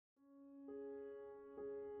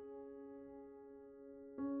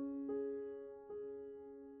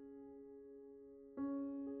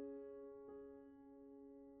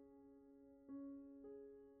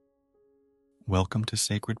Welcome to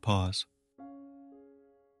Sacred Pause.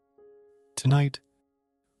 Tonight,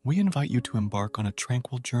 we invite you to embark on a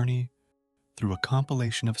tranquil journey through a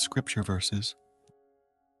compilation of scripture verses.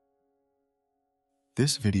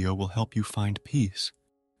 This video will help you find peace,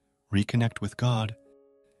 reconnect with God,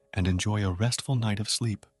 and enjoy a restful night of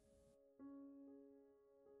sleep.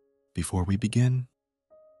 Before we begin,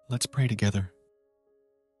 let's pray together.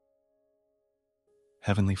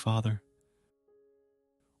 Heavenly Father,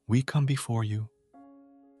 we come before you,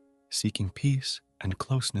 seeking peace and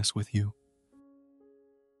closeness with you.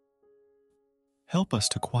 Help us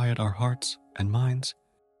to quiet our hearts and minds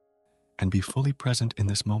and be fully present in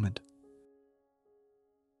this moment.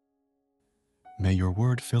 May your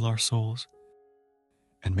word fill our souls,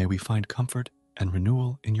 and may we find comfort and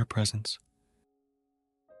renewal in your presence.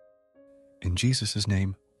 In Jesus'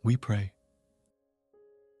 name we pray.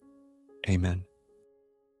 Amen.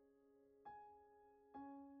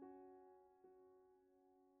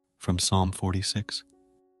 From Psalm 46.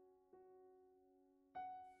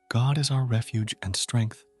 God is our refuge and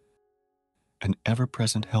strength, an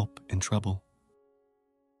ever-present help in trouble.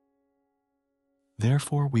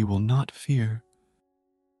 Therefore we will not fear,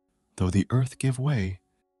 though the earth give way,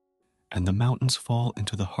 and the mountains fall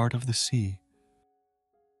into the heart of the sea,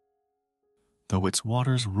 though its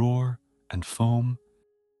waters roar and foam,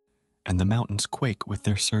 and the mountains quake with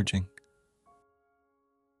their surging.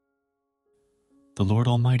 The Lord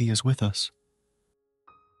Almighty is with us.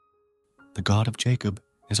 The God of Jacob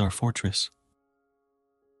is our fortress.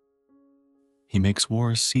 He makes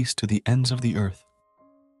wars cease to the ends of the earth.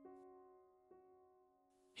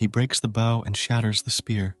 He breaks the bow and shatters the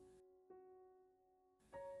spear.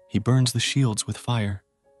 He burns the shields with fire.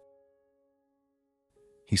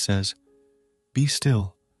 He says, "Be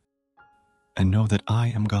still, and know that I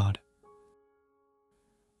am God.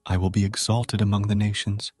 I will be exalted among the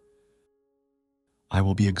nations. I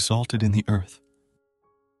will be exalted in the earth.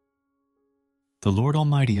 The Lord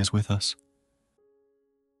Almighty is with us.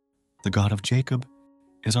 The God of Jacob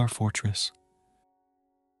is our fortress."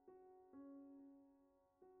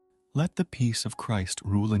 Let the peace of Christ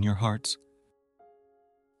rule in your hearts,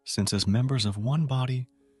 since as members of one body,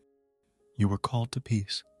 you were called to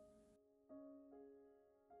peace.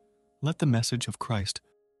 Let the message of Christ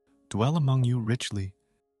dwell among you richly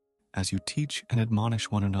as you teach and admonish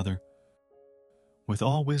one another with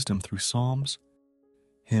all wisdom through psalms,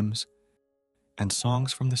 hymns, and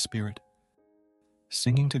songs from the Spirit,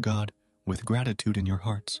 singing to God with gratitude in your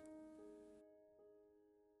hearts.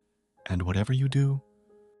 And whatever you do,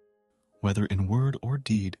 whether in word or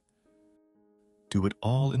deed, do it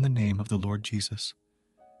all in the name of the Lord Jesus,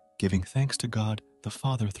 giving thanks to God the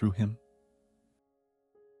Father through him.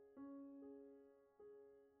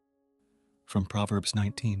 From Proverbs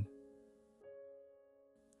 19.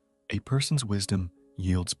 A person's wisdom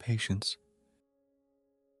yields patience.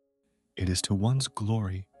 It is to one's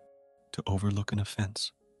glory to overlook an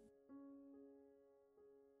offense.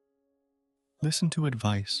 Listen to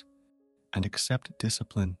advice and accept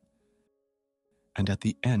discipline, and at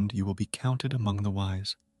the end you will be counted among the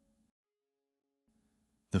wise.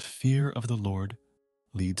 The fear of the Lord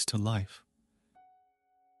leads to life.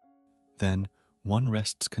 Then one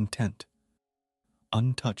rests content,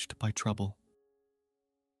 untouched by trouble.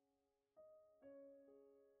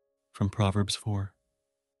 From Proverbs 4.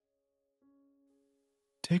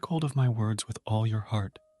 Take hold of my words with all your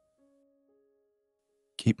heart.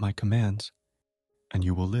 Keep my commands, and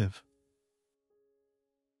you will live.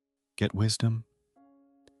 Get wisdom,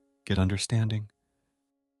 get understanding.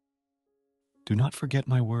 Do not forget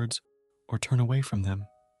my words or turn away from them.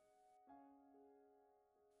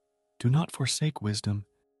 Do not forsake wisdom,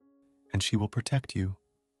 and she will protect you.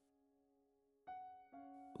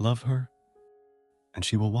 Love her, and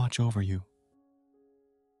she will watch over you.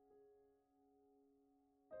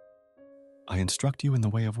 I instruct you in the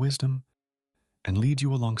way of wisdom and lead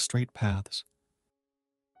you along straight paths.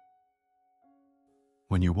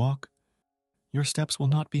 When you walk, your steps will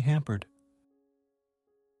not be hampered.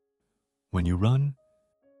 When you run,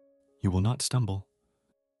 you will not stumble.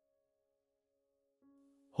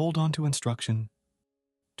 Hold on to instruction.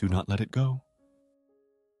 Do not let it go.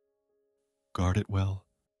 Guard it well,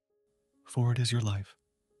 for it is your life.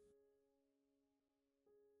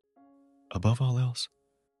 Above all else,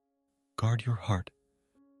 guard your heart,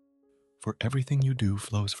 for everything you do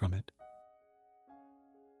flows from it.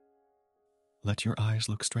 Let your eyes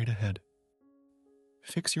look straight ahead.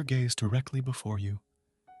 Fix your gaze directly before you.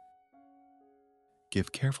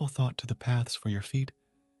 Give careful thought to the paths for your feet,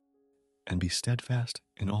 and be steadfast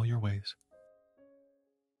in all your ways.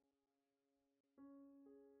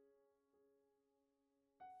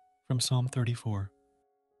 From Psalm 34.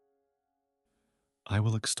 I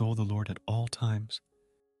will extol the Lord at all times.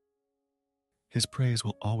 His praise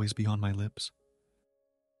will always be on my lips.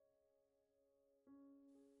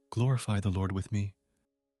 Glorify the Lord with me.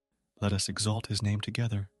 Let us exalt his name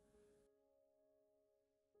together.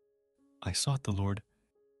 I sought the Lord,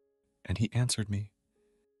 and he answered me.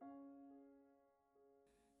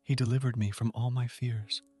 He delivered me from all my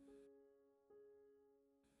fears.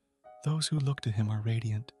 Those who look to him are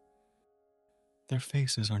radiant. Their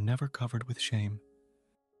faces are never covered with shame.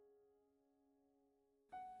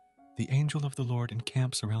 The angel of the Lord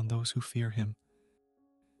encamps around those who fear him,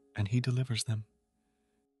 and he delivers them.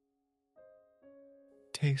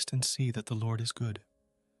 Taste and see that the Lord is good.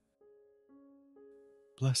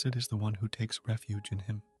 Blessed is the one who takes refuge in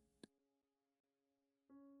him.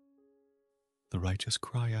 The righteous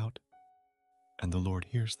cry out, and the Lord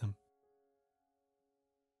hears them.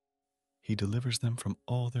 He delivers them from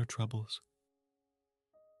all their troubles.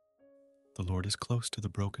 The Lord is close to the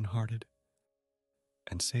brokenhearted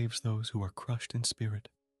and saves those who are crushed in spirit.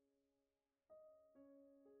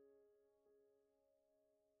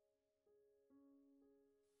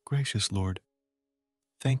 Gracious Lord,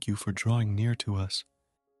 thank you for drawing near to us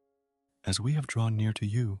as we have drawn near to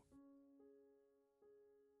you.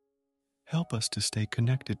 Help us to stay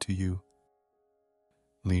connected to you,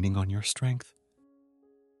 leaning on your strength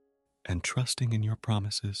and trusting in your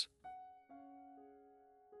promises.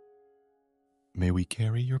 May we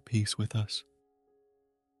carry your peace with us,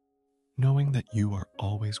 knowing that you are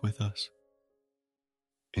always with us.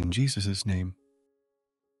 In Jesus' name,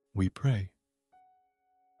 we pray.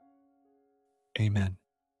 Amen.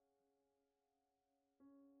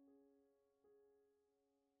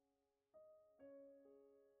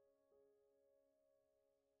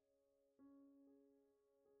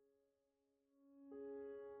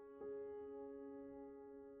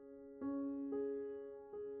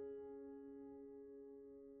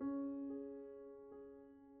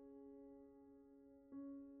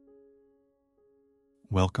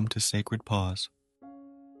 Welcome to Sacred Pause.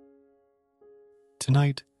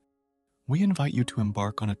 Tonight, we invite you to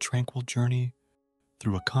embark on a tranquil journey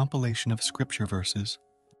through a compilation of scripture verses.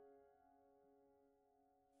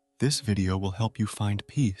 This video will help you find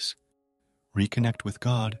peace, reconnect with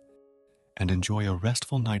God, and enjoy a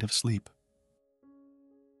restful night of sleep.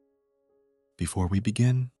 Before we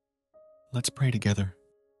begin, let's pray together.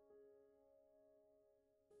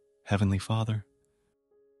 Heavenly Father,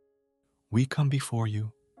 we come before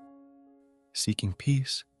you, seeking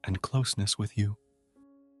peace and closeness with you.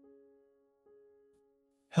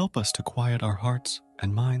 Help us to quiet our hearts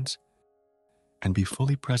and minds and be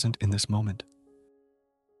fully present in this moment.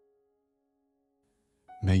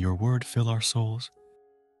 May your word fill our souls,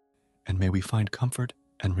 and may we find comfort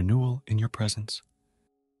and renewal in your presence.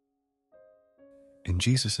 In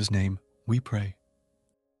Jesus' name we pray.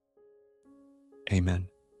 Amen.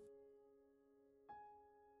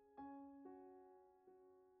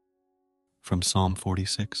 From Psalm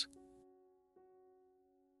 46.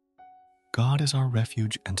 God is our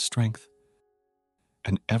refuge and strength,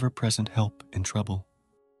 an ever-present help in trouble.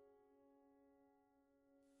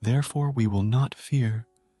 Therefore we will not fear,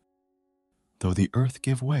 though the earth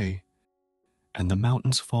give way, and the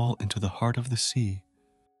mountains fall into the heart of the sea,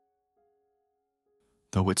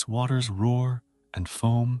 though its waters roar and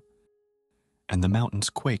foam, and the mountains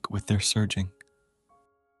quake with their surging.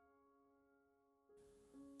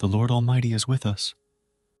 The Lord Almighty is with us.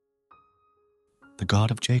 The God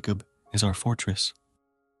of Jacob is our fortress.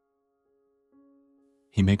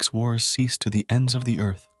 He makes wars cease to the ends of the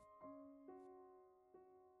earth.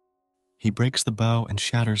 He breaks the bow and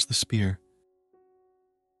shatters the spear.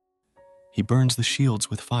 He burns the shields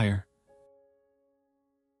with fire.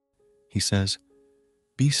 He says,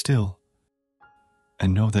 "Be still,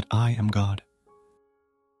 and know that I am God.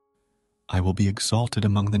 I will be exalted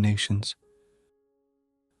among the nations.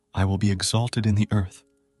 I will be exalted in the earth.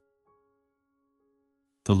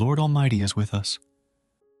 The Lord Almighty is with us.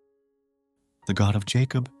 The God of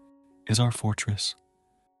Jacob is our fortress."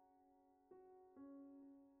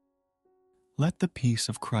 Let the peace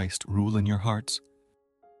of Christ rule in your hearts,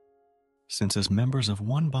 since as members of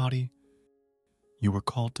one body, you were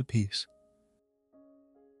called to peace.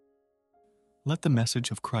 Let the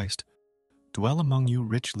message of Christ dwell among you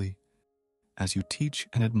richly as you teach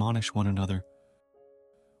and admonish one another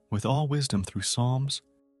with all wisdom through psalms,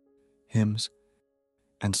 hymns,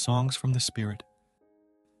 and songs from the Spirit,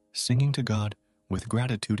 singing to God with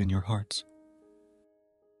gratitude in your hearts.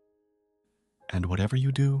 And whatever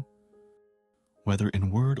you do, whether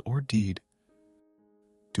in word or deed,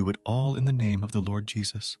 do it all in the name of the Lord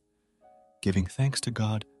Jesus, giving thanks to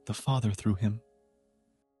God the Father through him.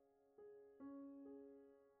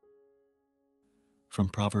 From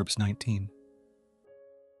Proverbs 19.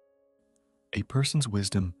 A person's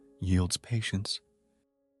wisdom yields patience.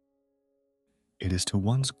 It is to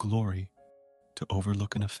one's glory to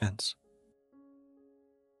overlook an offense.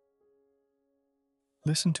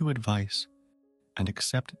 Listen to advice and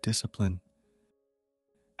accept discipline,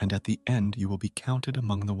 and at the end you will be counted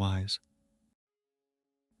among the wise.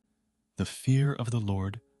 The fear of the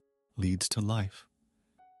Lord leads to life.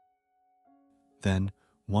 Then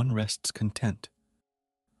one rests content,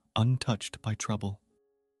 untouched by trouble.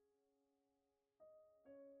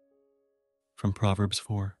 From Proverbs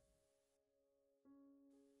 4.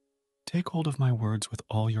 Take hold of my words with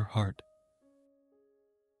all your heart.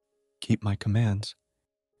 Keep my commands,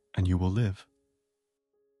 and you will live.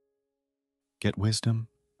 Get wisdom,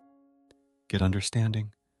 get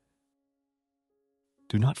understanding.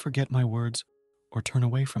 Do not forget my words or turn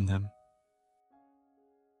away from them.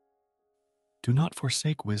 Do not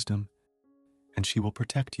forsake wisdom, and she will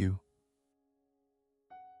protect you.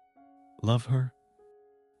 Love her,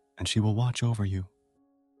 and she will watch over you.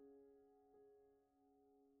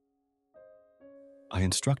 I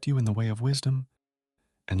instruct you in the way of wisdom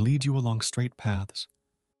and lead you along straight paths.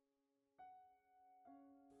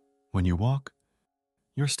 When you walk,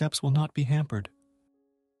 your steps will not be hampered.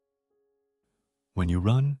 When you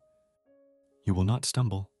run, you will not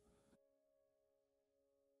stumble.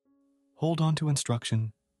 Hold on to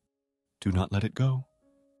instruction. Do not let it go.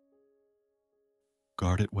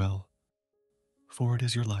 Guard it well, for it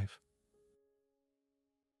is your life.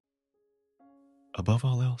 Above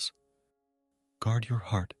all else, guard your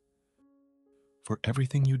heart, for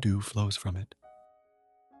everything you do flows from it.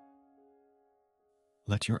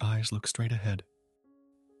 Let your eyes look straight ahead.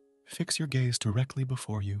 Fix your gaze directly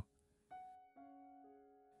before you.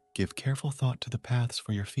 Give careful thought to the paths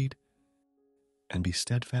for your feet, and be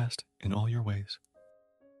steadfast in all your ways.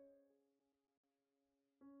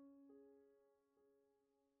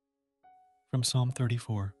 From Psalm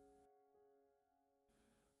 34.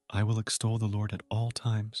 I will extol the Lord at all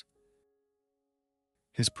times.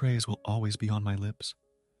 His praise will always be on my lips.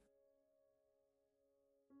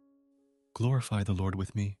 Glorify the Lord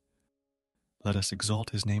with me. Let us exalt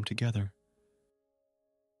his name together.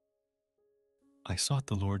 I sought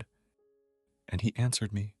the Lord, and he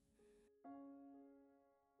answered me.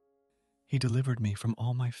 He delivered me from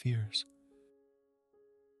all my fears.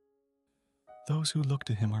 Those who look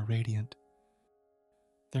to him are radiant.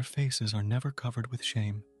 Their faces are never covered with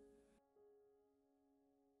shame.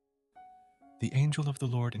 The angel of the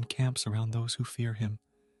Lord encamps around those who fear him,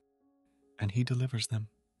 and he delivers them.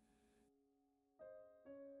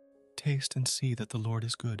 Taste and see that the Lord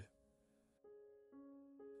is good.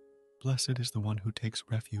 Blessed is the one who takes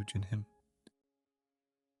refuge in him.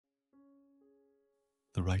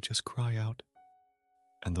 The righteous cry out,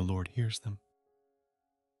 and the Lord hears them.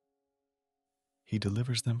 He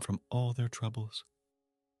delivers them from all their troubles.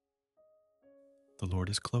 The Lord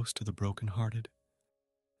is close to the brokenhearted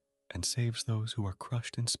and saves those who are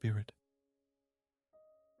crushed in spirit.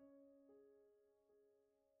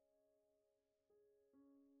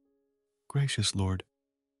 Gracious Lord,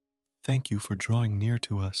 thank you for drawing near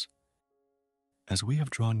to us as we have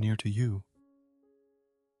drawn near to you.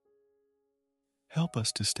 Help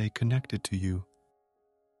us to stay connected to you,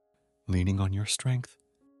 leaning on your strength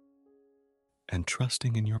and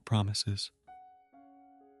trusting in your promises.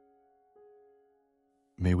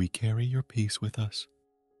 May we carry your peace with us,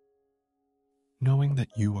 knowing that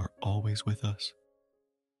you are always with us.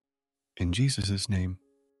 In Jesus' name,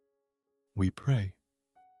 we pray.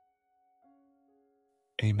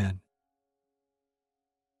 Amen.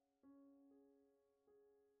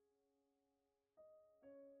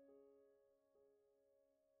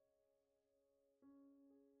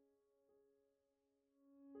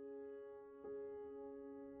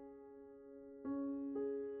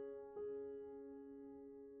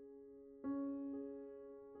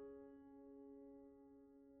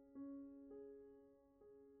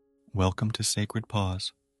 Welcome to Sacred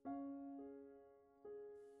Pause.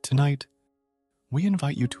 Tonight, we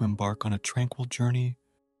invite you to embark on a tranquil journey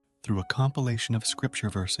through a compilation of scripture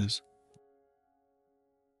verses.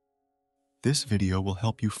 This video will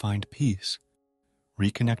help you find peace,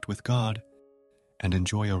 reconnect with God, and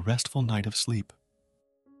enjoy a restful night of sleep.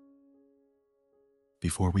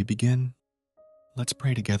 Before we begin, let's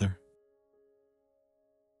pray together.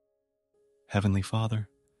 Heavenly Father,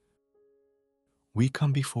 we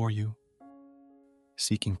come before you,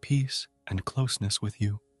 seeking peace and closeness with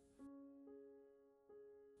you.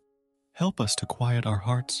 Help us to quiet our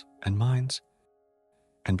hearts and minds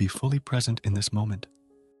and be fully present in this moment.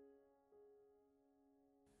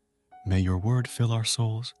 May your word fill our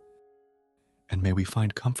souls, and may we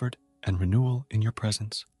find comfort and renewal in your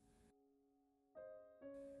presence.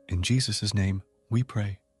 In Jesus' name we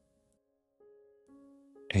pray.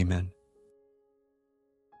 Amen.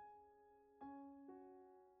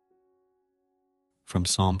 From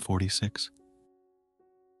Psalm 46.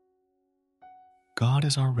 God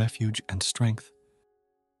is our refuge and strength,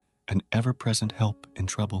 an ever-present help in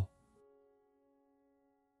trouble.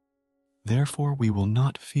 Therefore we will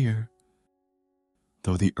not fear,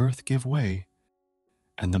 though the earth give way,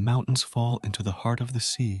 and the mountains fall into the heart of the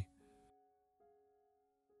sea,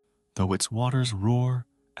 though its waters roar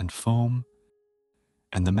and foam,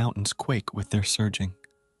 and the mountains quake with their surging.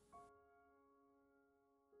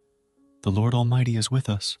 The Lord Almighty is with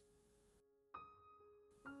us.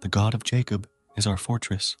 The God of Jacob is our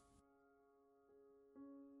fortress.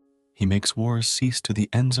 He makes wars cease to the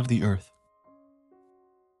ends of the earth.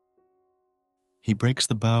 He breaks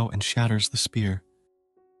the bow and shatters the spear.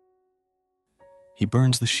 He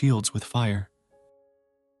burns the shields with fire.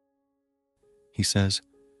 He says,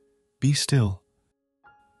 "Be still,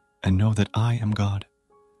 and know that I am God.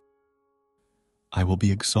 I will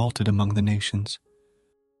be exalted among the nations.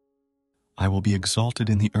 I will be exalted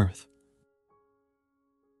in the earth.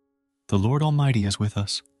 The Lord Almighty is with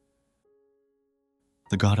us.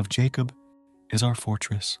 The God of Jacob is our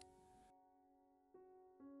fortress."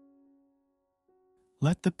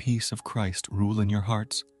 Let the peace of Christ rule in your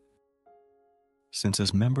hearts, since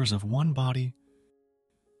as members of one body,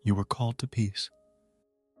 you were called to peace.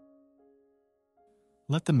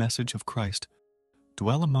 Let the message of Christ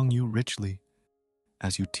dwell among you richly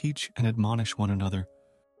as you teach and admonish one another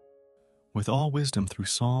with all wisdom through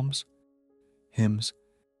psalms, hymns,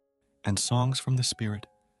 and songs from the Spirit,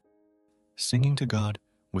 singing to God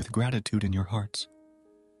with gratitude in your hearts.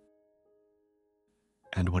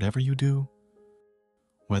 And whatever you do,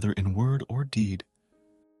 whether in word or deed,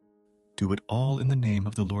 do it all in the name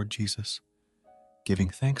of the Lord Jesus, giving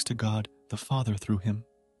thanks to God the Father through him.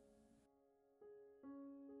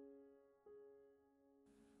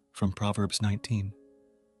 From Proverbs 19.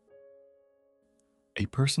 A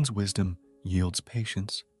person's wisdom yields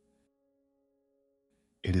patience.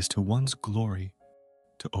 It is to one's glory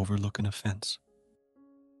to overlook an offense.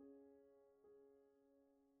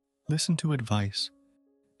 Listen to advice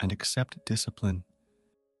and accept discipline,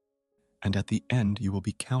 and at the end you will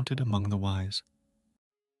be counted among the wise.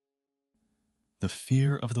 The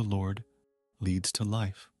fear of the Lord leads to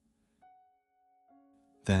life.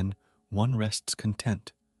 Then one rests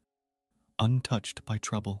content, untouched by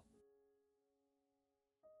trouble.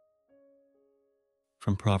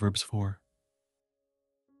 From Proverbs 4.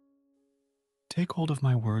 Take hold of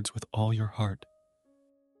my words with all your heart.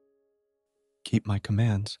 Keep my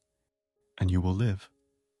commands, and you will live.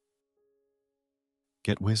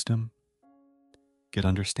 Get wisdom, get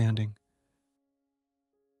understanding.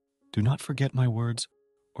 Do not forget my words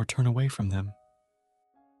or turn away from them.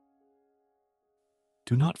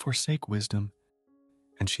 Do not forsake wisdom,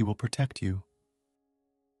 and she will protect you.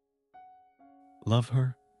 Love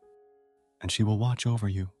her, and she will watch over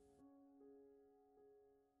you.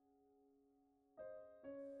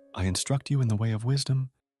 I instruct you in the way of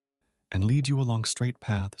wisdom and lead you along straight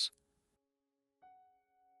paths.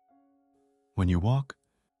 When you walk,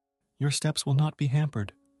 your steps will not be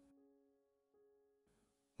hampered.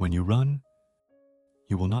 When you run,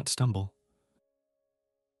 you will not stumble.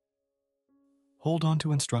 Hold on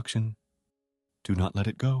to instruction. Do not let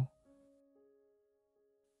it go.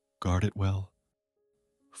 Guard it well,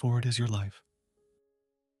 for it is your life.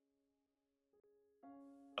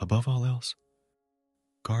 Above all else,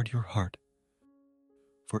 guard your heart,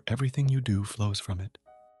 for everything you do flows from it.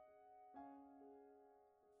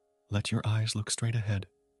 Let your eyes look straight ahead.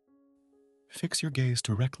 Fix your gaze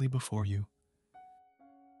directly before you.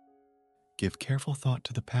 Give careful thought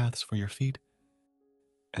to the paths for your feet,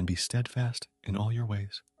 and be steadfast in all your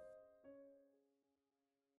ways.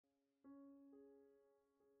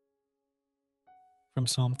 From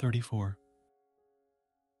Psalm 34.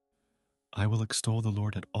 I will extol the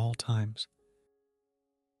Lord at all times.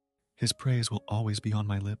 His praise will always be on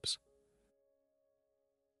my lips.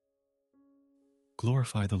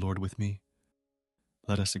 Glorify the Lord with me.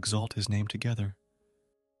 Let us exalt his name together.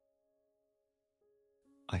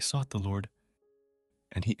 I sought the Lord,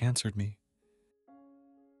 and he answered me.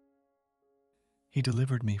 He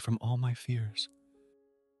delivered me from all my fears.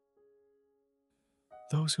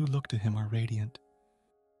 Those who look to him are radiant.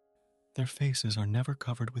 Their faces are never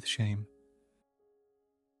covered with shame.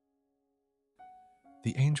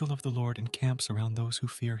 The angel of the Lord encamps around those who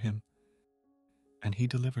fear him, and he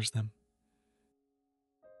delivers them.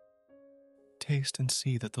 taste and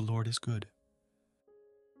see that the Lord is good.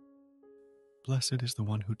 Blessed is the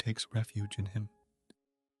one who takes refuge in him.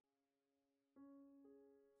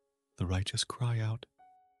 The righteous cry out,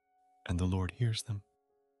 and the Lord hears them.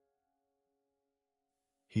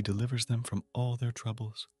 He delivers them from all their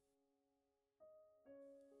troubles.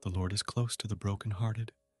 The Lord is close to the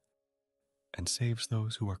brokenhearted and saves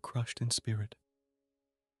those who are crushed in spirit.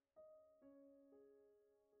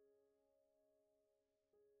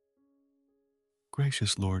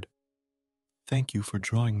 Gracious Lord, thank you for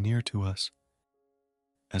drawing near to us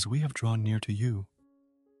as we have drawn near to you.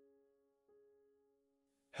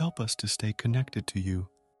 Help us to stay connected to you,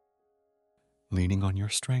 leaning on your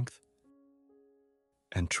strength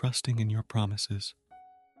and trusting in your promises.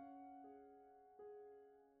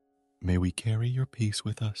 May we carry your peace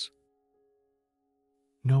with us,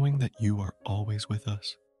 knowing that you are always with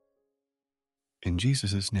us. In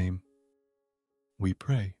Jesus' name, we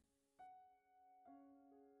pray.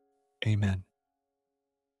 Amen.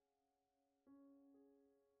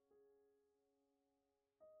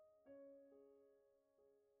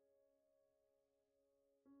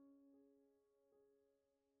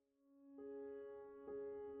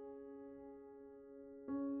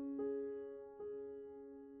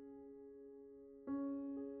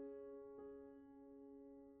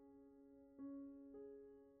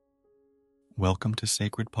 Welcome to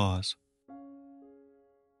Sacred Pause.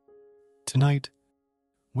 Tonight,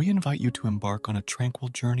 we invite you to embark on a tranquil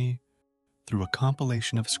journey through a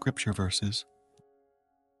compilation of scripture verses.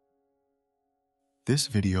 This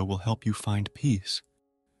video will help you find peace,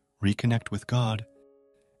 reconnect with God,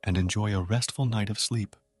 and enjoy a restful night of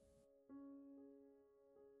sleep.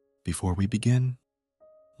 Before we begin,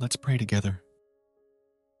 let's pray together.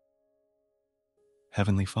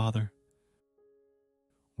 Heavenly Father,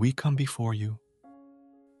 we come before you,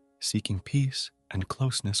 seeking peace and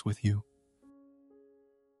closeness with you.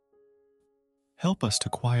 Help us to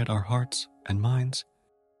quiet our hearts and minds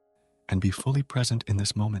and be fully present in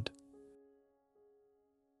this moment.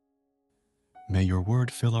 May your word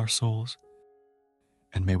fill our souls,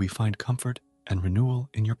 and may we find comfort and renewal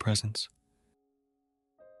in your presence.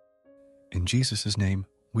 In Jesus' name,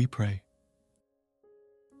 we pray.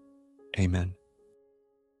 Amen.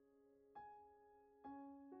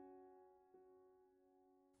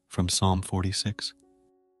 From Psalm 46.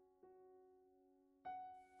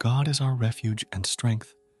 God is our refuge and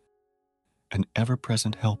strength, an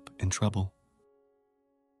ever-present help in trouble.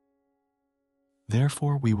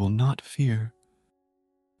 Therefore we will not fear,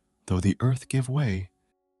 though the earth give way,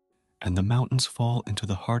 and the mountains fall into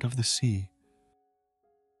the heart of the sea,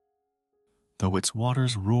 though its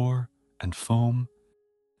waters roar and foam,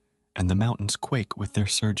 and the mountains quake with their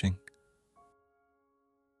surging.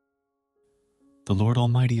 The Lord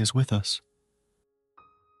Almighty is with us.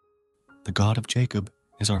 The God of Jacob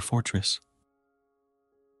is our fortress.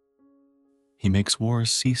 He makes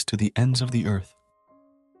wars cease to the ends of the earth.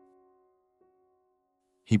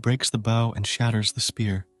 He breaks the bow and shatters the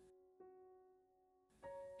spear.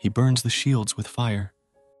 He burns the shields with fire.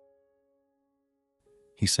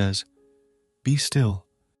 He says, "Be still,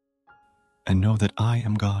 and know that I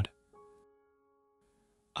am God.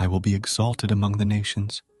 I will be exalted among the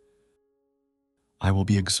nations. I will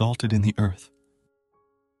be exalted in the earth.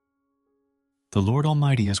 The Lord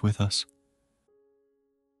Almighty is with us.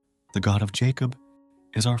 The God of Jacob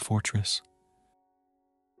is our fortress."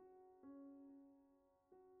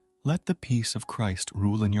 Let the peace of Christ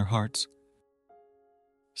rule in your hearts,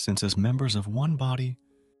 since as members of one body,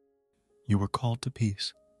 you were called to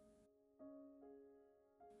peace.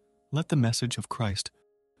 Let the message of Christ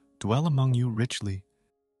dwell among you richly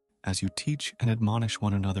as you teach and admonish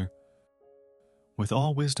one another with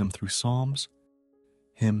all wisdom through psalms,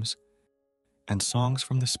 hymns, and songs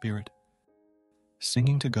from the Spirit,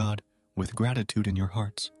 singing to God with gratitude in your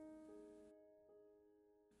hearts.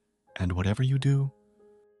 And whatever you do,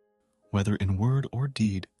 whether in word or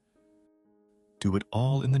deed, do it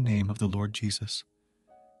all in the name of the Lord Jesus,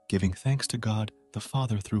 giving thanks to God the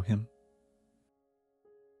Father through him.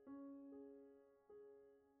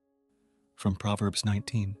 From Proverbs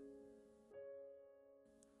 19.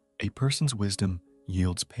 A person's wisdom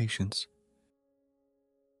yields patience.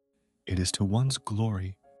 It is to one's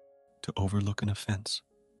glory to overlook an offense.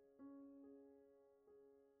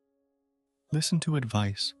 Listen to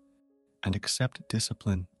advice and accept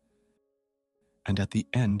discipline, and at the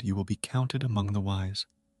end you will be counted among the wise.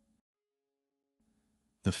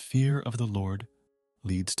 The fear of the Lord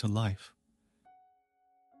leads to life.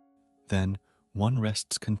 Then one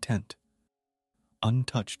rests content,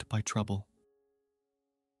 untouched by trouble.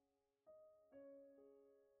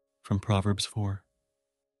 From Proverbs 4.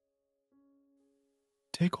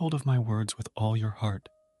 Take hold of my words with all your heart.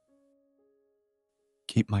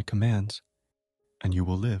 Keep my commands, and you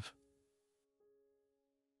will live.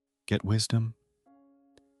 Get wisdom,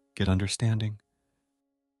 get understanding.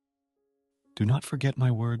 Do not forget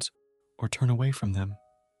my words or turn away from them.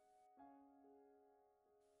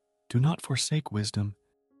 Do not forsake wisdom,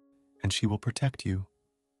 and she will protect you.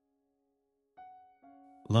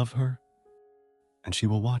 Love her, and she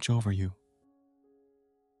will watch over you.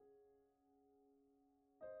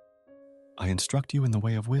 I instruct you in the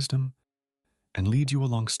way of wisdom and lead you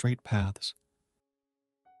along straight paths.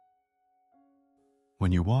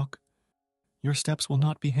 When you walk, your steps will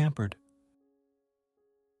not be hampered.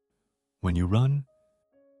 When you run,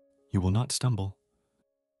 you will not stumble.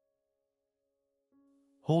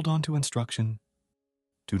 Hold on to instruction.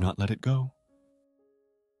 Do not let it go.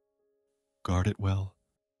 Guard it well,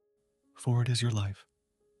 for it is your life.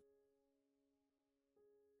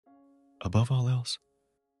 Above all else,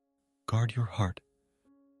 guard your heart,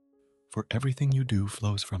 for everything you do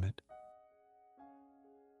flows from it.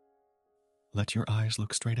 Let your eyes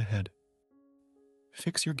look straight ahead.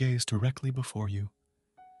 Fix your gaze directly before you.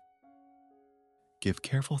 Give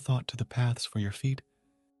careful thought to the paths for your feet,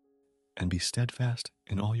 and be steadfast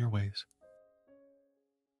in all your ways.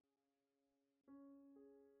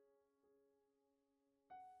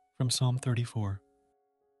 From Psalm 34.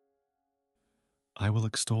 I will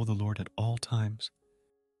extol the Lord at all times.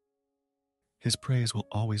 His praise will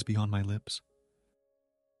always be on my lips.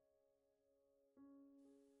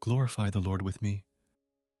 Glorify the Lord with me.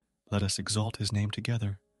 Let us exalt his name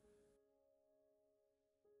together.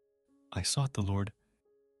 I sought the Lord,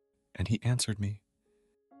 and he answered me.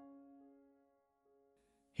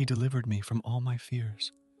 He delivered me from all my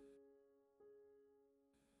fears.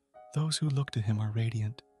 Those who look to him are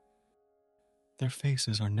radiant. Their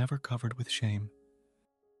faces are never covered with shame.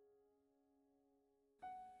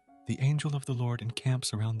 The angel of the Lord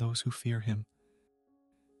encamps around those who fear him,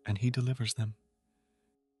 and he delivers them.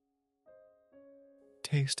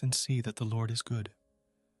 Taste and see that the Lord is good.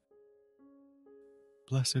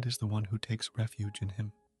 Blessed is the one who takes refuge in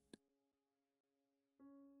him.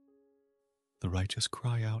 The righteous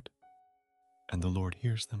cry out, and the Lord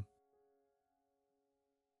hears them.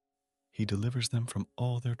 He delivers them from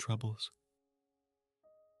all their troubles.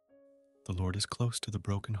 The Lord is close to the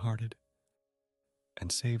brokenhearted and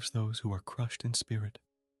saves those who are crushed in spirit.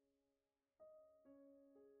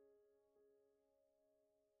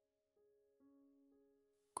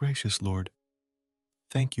 Gracious Lord,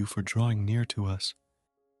 thank you for drawing near to us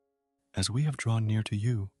as we have drawn near to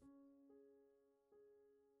you.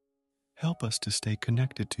 Help us to stay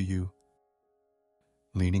connected to you,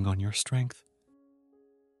 leaning on your strength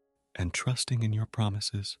and trusting in your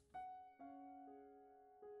promises.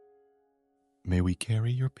 May we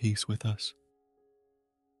carry your peace with us,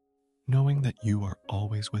 knowing that you are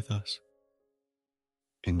always with us.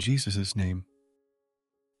 In Jesus' name,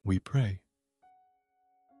 we pray.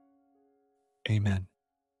 Amen.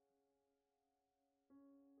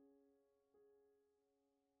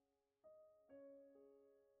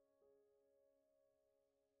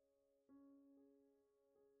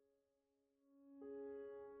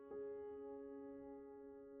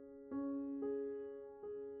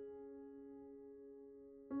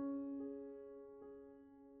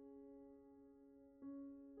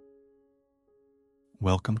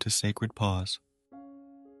 Welcome to Sacred Pause.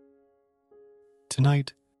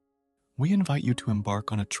 Tonight, we invite you to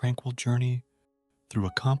embark on a tranquil journey through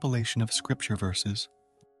a compilation of scripture verses.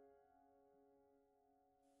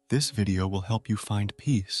 This video will help you find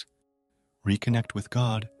peace, reconnect with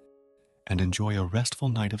God, and enjoy a restful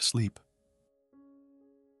night of sleep.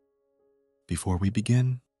 Before we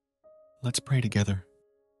begin, let's pray together.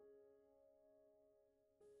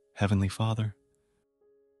 Heavenly Father,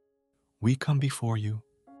 we come before you,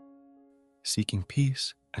 seeking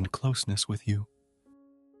peace and closeness with you.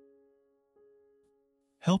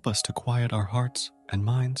 Help us to quiet our hearts and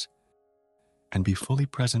minds and be fully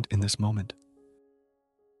present in this moment.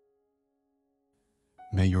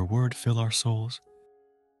 May your word fill our souls,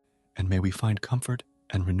 and may we find comfort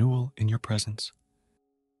and renewal in your presence.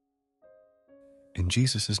 In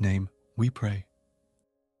Jesus' name we pray.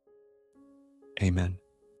 Amen.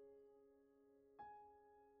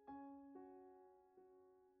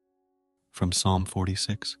 From Psalm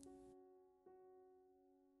 46.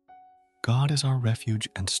 God is our refuge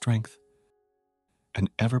and strength, an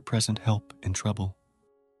ever-present help in trouble.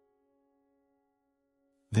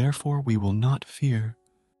 Therefore we will not fear,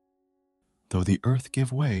 though the earth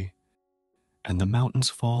give way, and the mountains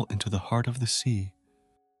fall into the heart of the sea,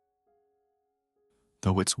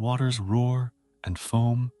 though its waters roar and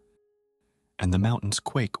foam, and the mountains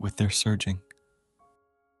quake with their surging.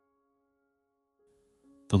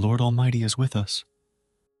 The Lord Almighty is with us.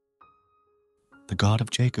 The God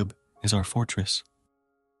of Jacob is our fortress.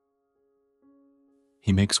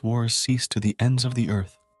 He makes wars cease to the ends of the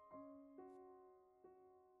earth.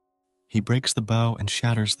 He breaks the bow and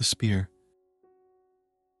shatters the spear.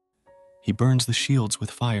 He burns the shields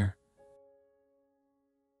with fire.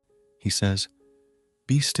 He says,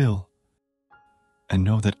 "Be still, and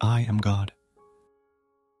know that I am God.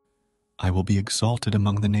 I will be exalted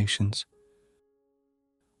among the nations.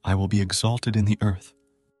 I will be exalted in the earth.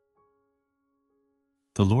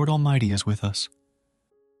 The Lord Almighty is with us.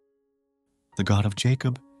 The God of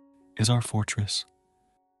Jacob is our fortress."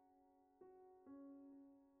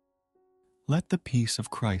 Let the peace of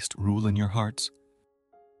Christ rule in your hearts,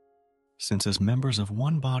 since as members of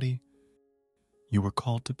one body, you were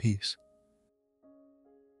called to peace.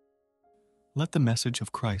 Let the message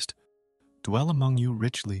of Christ dwell among you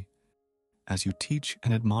richly as you teach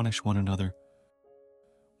and admonish one another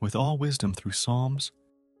with all wisdom through psalms,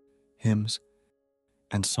 hymns,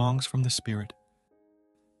 and songs from the Spirit,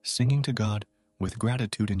 singing to God with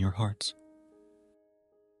gratitude in your hearts.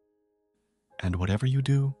 And whatever you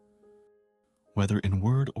do, whether in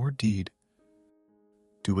word or deed,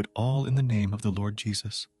 do it all in the name of the Lord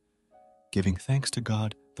Jesus, giving thanks to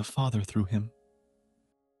God the Father through him.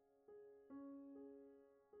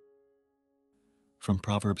 From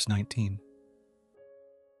Proverbs 19.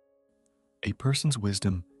 A person's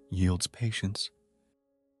wisdom yields patience.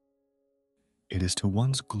 It is to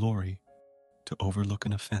one's glory to overlook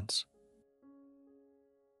an offense.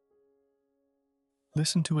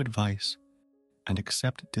 Listen to advice and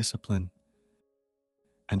accept discipline,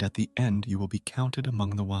 and at the end you will be counted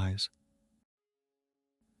among the wise.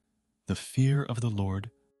 The fear of the Lord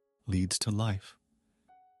leads to life.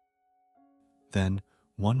 Then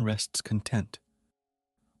one rests content,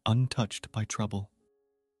 untouched by trouble.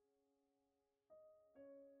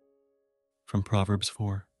 From Proverbs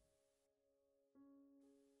 4.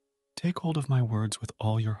 Take hold of my words with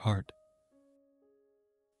all your heart.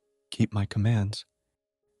 Keep my commands,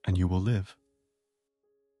 and you will live.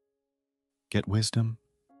 Get wisdom,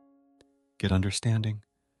 get understanding.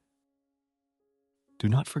 Do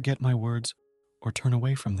not forget my words or turn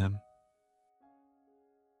away from them.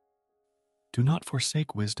 Do not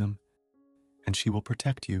forsake wisdom, and she will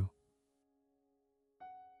protect you.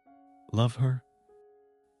 Love her,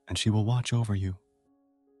 and she will watch over you.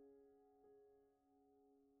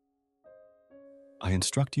 I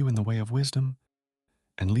instruct you in the way of wisdom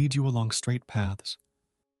and lead you along straight paths.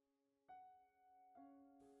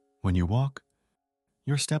 When you walk,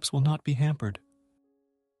 your steps will not be hampered.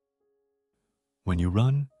 When you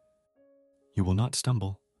run, you will not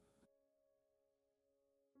stumble.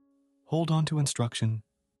 Hold on to instruction.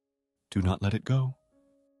 Do not let it go.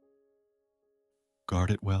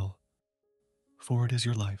 Guard it well, for it is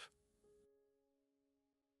your life.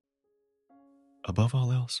 Above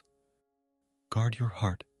all else, guard your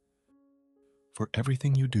heart, for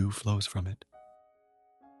everything you do flows from it.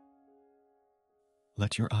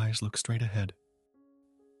 Let your eyes look straight ahead.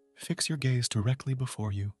 Fix your gaze directly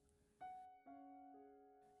before you.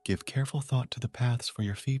 Give careful thought to the paths for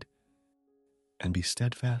your feet, and be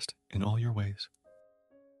steadfast in all your ways.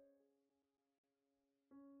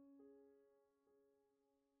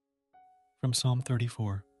 From Psalm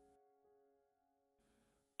 34.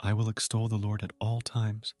 I will extol the Lord at all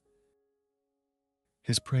times.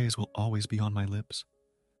 His praise will always be on my lips.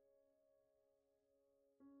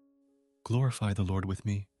 Glorify the Lord with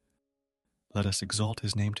me. Let us exalt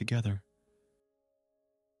his name together.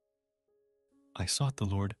 I sought the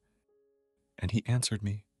Lord, and he answered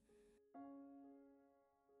me.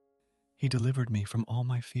 He delivered me from all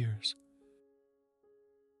my fears.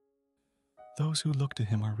 Those who look to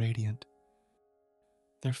him are radiant.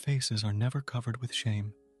 Their faces are never covered with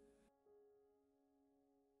shame.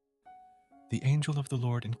 The angel of the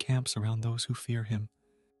Lord encamps around those who fear him,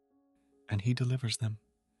 and he delivers them.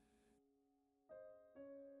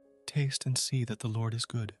 Taste and see that the Lord is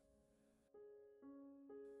good.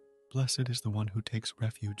 Blessed is the one who takes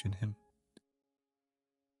refuge in him.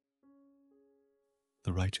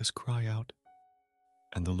 The righteous cry out,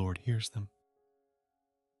 and the Lord hears them.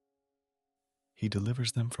 He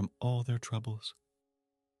delivers them from all their troubles.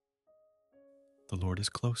 The Lord is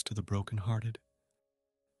close to the brokenhearted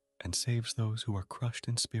and saves those who are crushed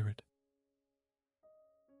in spirit.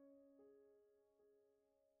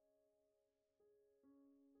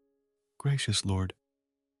 Gracious Lord,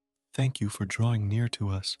 thank you for drawing near to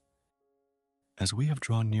us as we have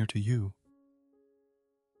drawn near to you.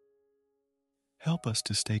 Help us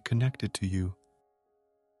to stay connected to you,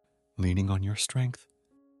 leaning on your strength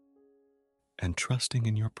and trusting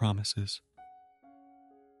in your promises.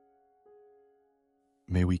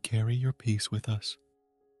 May we carry your peace with us,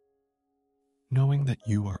 knowing that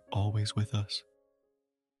you are always with us.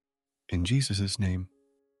 In Jesus' name,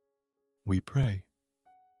 we pray.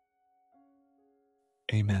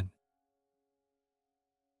 Amen.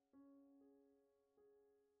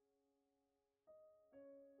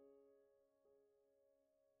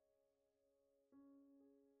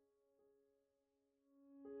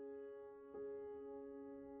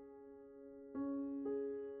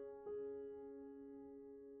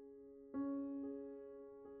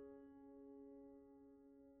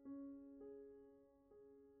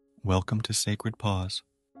 Welcome to Sacred Pause.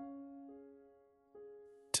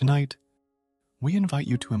 Tonight, we invite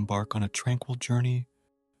you to embark on a tranquil journey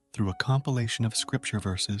through a compilation of scripture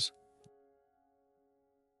verses.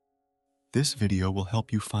 This video will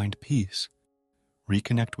help you find peace,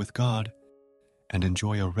 reconnect with God, and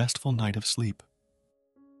enjoy a restful night of sleep.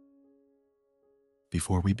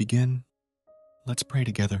 Before we begin, let's pray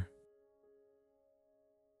together.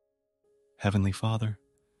 Heavenly Father,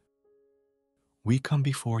 we come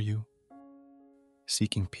before you,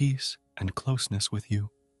 seeking peace and closeness with you.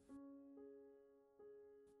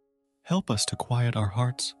 Help us to quiet our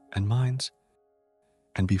hearts and minds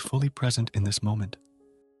and be fully present in this moment.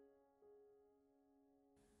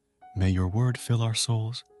 May your word fill our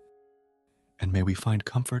souls, and may we find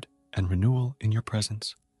comfort and renewal in your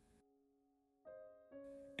presence.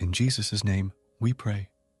 In Jesus' name we pray.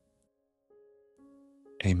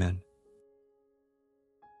 Amen.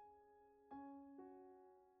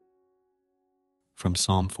 From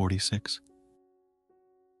Psalm 46.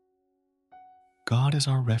 God is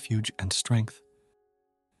our refuge and strength,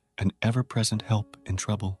 an ever-present help in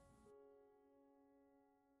trouble.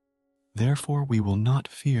 Therefore we will not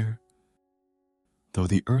fear, though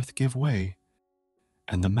the earth give way,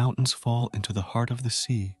 and the mountains fall into the heart of the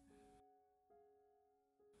sea,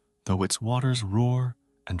 though its waters roar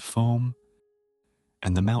and foam,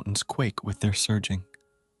 and the mountains quake with their surging.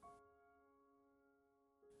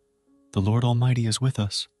 The Lord Almighty is with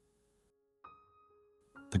us.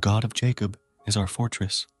 The God of Jacob is our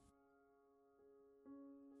fortress.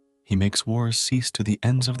 He makes wars cease to the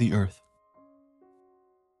ends of the earth.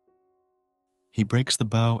 He breaks the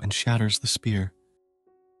bow and shatters the spear.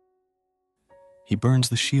 He burns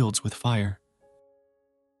the shields with fire.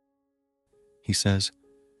 He says,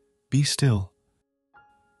 "Be still,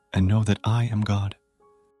 and know that I am God.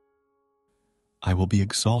 I will be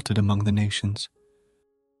exalted among the nations.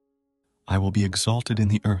 I will be exalted in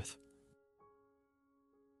the earth.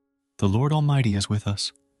 The Lord Almighty is with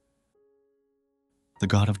us. The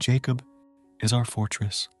God of Jacob is our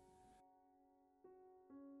fortress."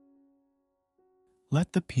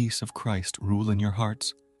 Let the peace of Christ rule in your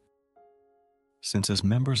hearts, since as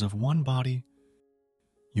members of one body,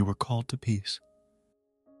 you were called to peace.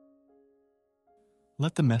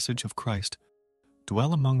 Let the message of Christ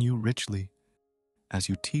dwell among you richly as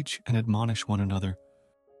you teach and admonish one another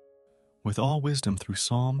with all wisdom through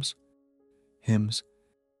psalms, hymns,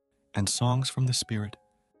 and songs from the Spirit,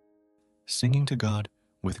 singing to God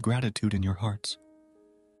with gratitude in your hearts.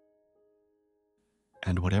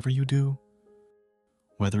 And whatever you do,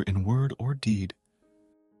 whether in word or deed,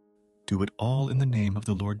 do it all in the name of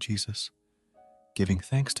the Lord Jesus, giving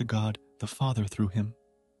thanks to God the Father through him.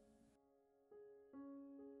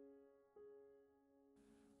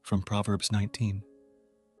 From Proverbs 19.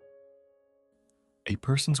 A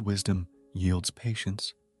person's wisdom yields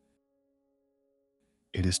patience.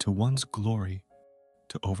 It is to one's glory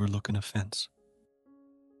to overlook an offense.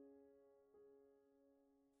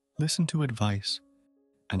 Listen to advice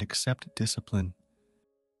and accept discipline,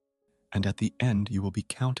 and at the end you will be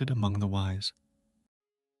counted among the wise.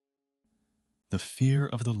 The fear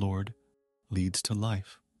of the Lord leads to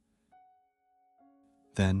life.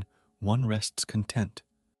 Then one rests content,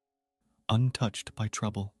 untouched by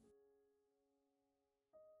trouble.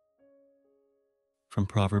 From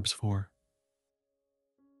Proverbs 4.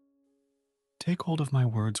 Take hold of my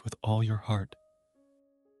words with all your heart.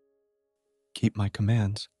 Keep my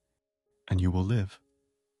commands, and you will live.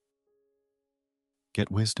 Get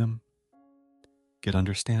wisdom, get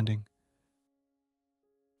understanding.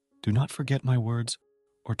 Do not forget my words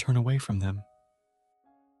or turn away from them.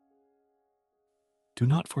 Do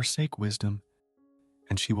not forsake wisdom,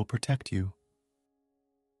 and she will protect you.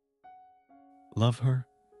 Love her,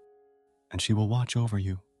 and she will watch over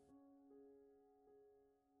you.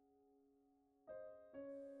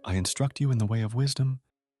 I instruct you in the way of wisdom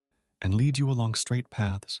and lead you along straight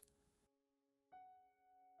paths.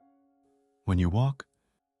 When you walk,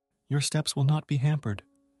 your steps will not be hampered,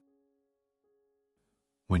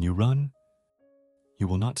 When you run, you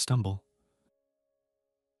will not stumble.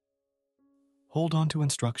 Hold on to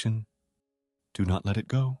instruction. Do not let it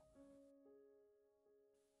go.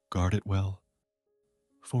 Guard it well,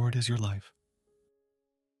 for it is your life.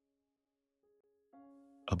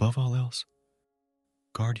 Above all else,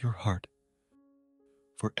 guard your heart,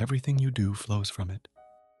 for everything you do flows from it.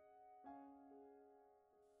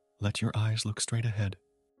 Let your eyes look straight ahead.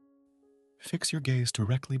 Fix your gaze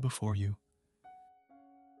directly before you.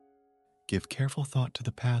 Give careful thought to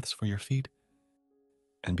the paths for your feet,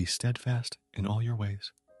 and be steadfast in all your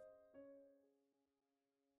ways.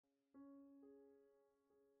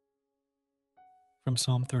 From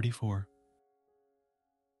Psalm 34.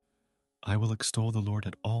 I will extol the Lord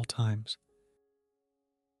at all times.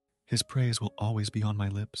 His praise will always be on my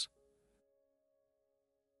lips.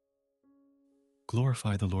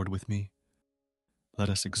 Glorify the Lord with me. Let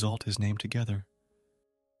us exalt his name together.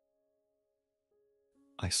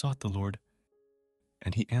 I sought the Lord,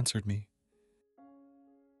 and he answered me.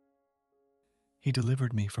 He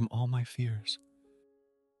delivered me from all my fears.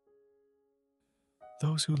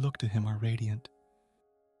 Those who look to him are radiant.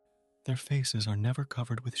 Their faces are never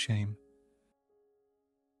covered with shame.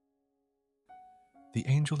 The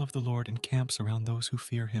angel of the Lord encamps around those who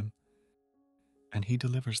fear him, and he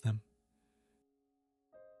delivers them.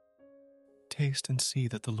 Taste and see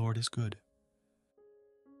that the Lord is good.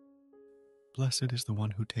 Blessed is the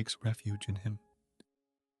one who takes refuge in him.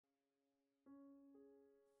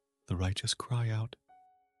 The righteous cry out,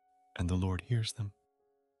 and the Lord hears them.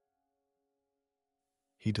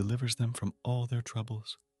 He delivers them from all their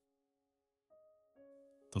troubles.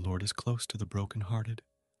 The Lord is close to the brokenhearted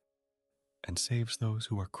and saves those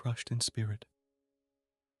who are crushed in spirit.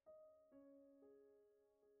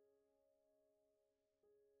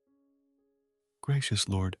 Gracious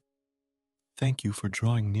Lord, thank you for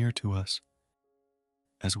drawing near to us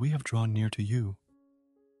as we have drawn near to you.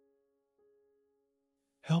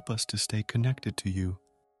 Help us to stay connected to you,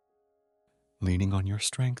 leaning on your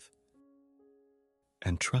strength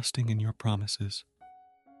and trusting in your promises.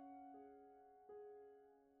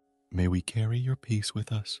 May we carry your peace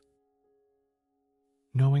with us,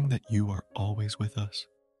 knowing that you are always with us.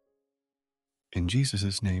 In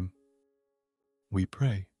Jesus' name, we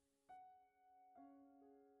pray.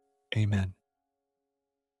 Amen.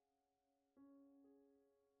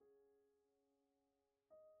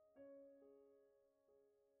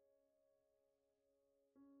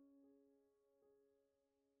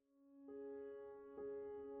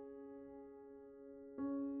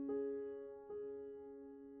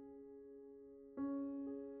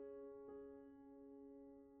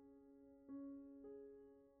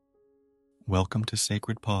 Welcome to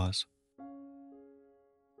Sacred Pause.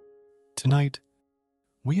 Tonight,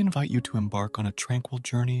 we invite you to embark on a tranquil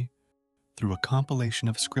journey through a compilation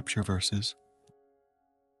of scripture verses.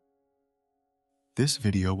 This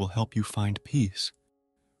video will help you find peace,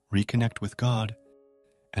 reconnect with God,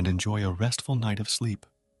 and enjoy a restful night of sleep.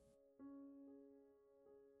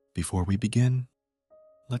 Before we begin,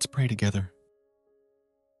 let's pray together.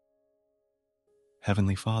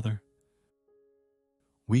 Heavenly Father,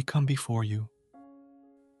 we come before you,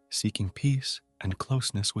 seeking peace and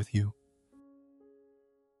closeness with you.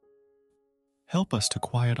 Help us to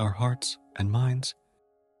quiet our hearts and minds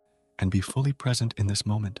and be fully present in this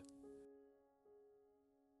moment.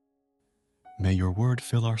 May your word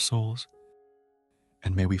fill our souls,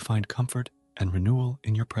 and may we find comfort and renewal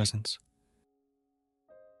in your presence.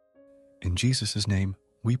 In Jesus' name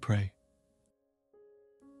we pray.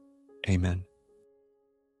 Amen.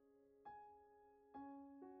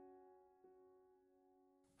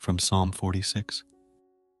 From Psalm 46.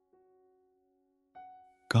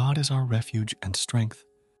 God is our refuge and strength,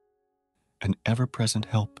 an ever-present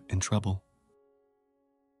help in trouble.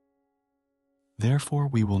 Therefore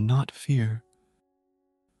we will not fear,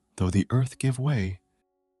 though the earth give way,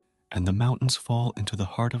 and the mountains fall into the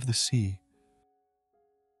heart of the sea,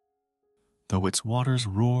 though its waters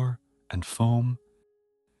roar and foam,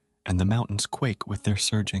 and the mountains quake with their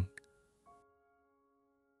surging.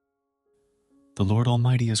 The Lord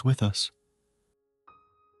Almighty is with us.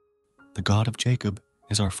 The God of Jacob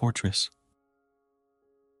is our fortress.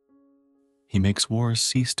 He makes wars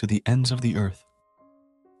cease to the ends of the earth.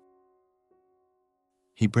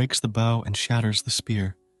 He breaks the bow and shatters the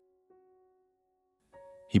spear.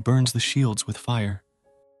 He burns the shields with fire.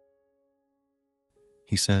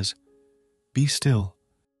 He says, "Be still,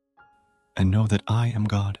 and know that I am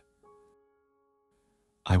God.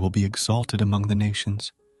 I will be exalted among the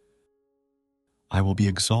nations. I will be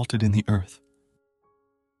exalted in the earth.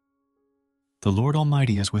 The Lord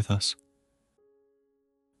Almighty is with us.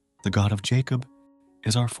 The God of Jacob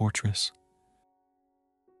is our fortress.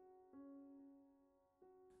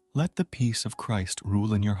 Let the peace of Christ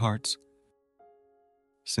rule in your hearts,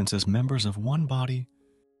 since as members of one body,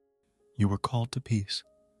 you were called to peace.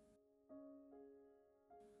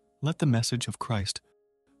 Let the message of Christ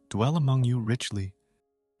dwell among you richly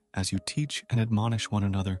as you teach and admonish one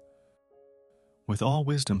another with all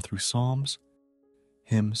wisdom through psalms,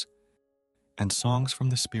 hymns, and songs from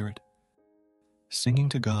the Spirit, singing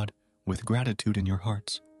to God with gratitude in your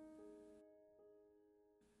hearts.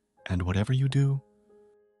 And whatever you do,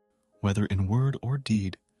 whether in word or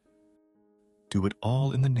deed, do it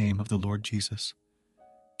all in the name of the Lord Jesus,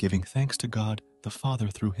 giving thanks to God the Father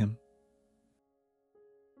through him.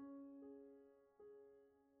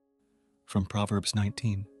 From Proverbs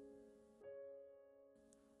 19.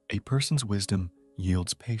 A person's wisdom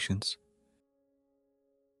yields patience.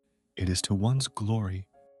 It is to one's glory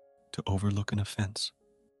to overlook an offense.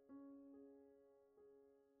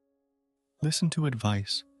 Listen to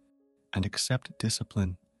advice and accept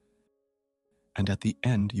discipline, and at the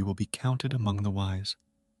end you will be counted among the wise.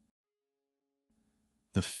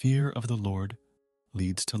 The fear of the Lord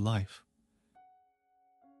leads to life.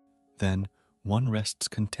 Then one rests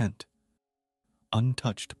content,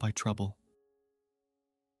 untouched by trouble.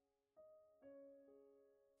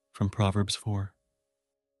 From Proverbs 4.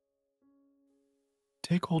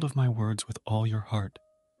 Take hold of my words with all your heart.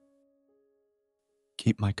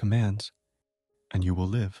 Keep my commands, and you will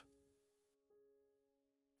live.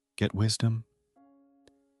 Get wisdom,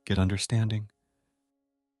 get understanding.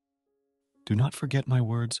 Do not forget my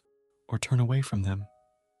words or turn away from them.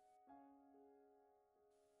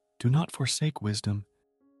 Do not forsake wisdom,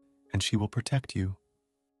 and she will protect you.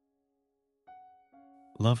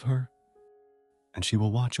 Love her, and she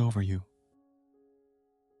will watch over you.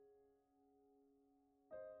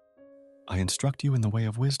 I instruct you in the way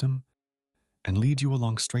of wisdom and lead you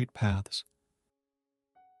along straight paths.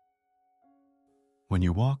 When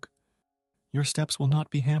you walk, your steps will not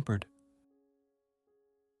be hampered.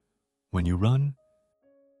 When you run,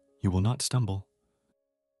 you will not stumble.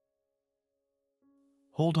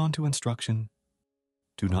 Hold on to instruction.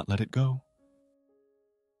 Do not let it go.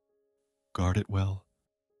 Guard it well,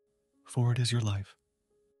 for it is your life.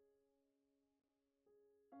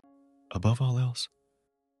 Above all else,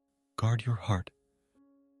 guard your heart,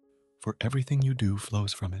 for everything you do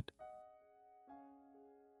flows from it.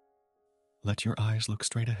 Let your eyes look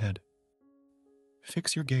straight ahead.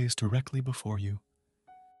 Fix your gaze directly before you.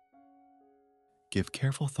 Give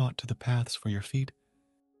careful thought to the paths for your feet,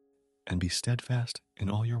 and be steadfast in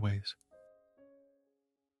all your ways.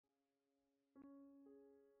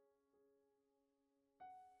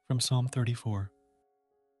 From Psalm 34.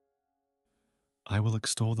 I will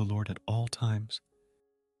extol the Lord at all times.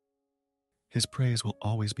 His praise will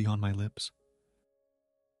always be on my lips.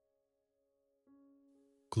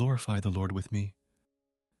 Glorify the Lord with me.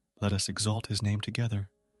 Let us exalt his name together.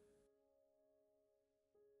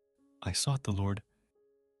 I sought the Lord,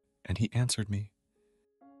 and he answered me.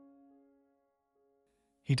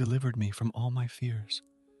 He delivered me from all my fears.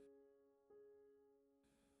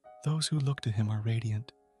 Those who look to him are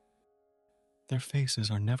radiant. Their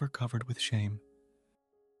faces are never covered with shame.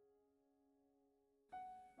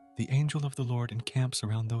 The angel of the Lord encamps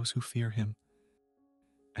around those who fear him,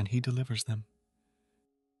 and he delivers them.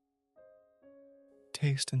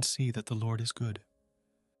 Taste and see that the Lord is good.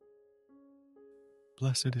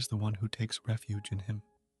 Blessed is the one who takes refuge in him.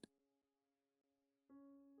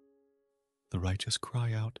 The righteous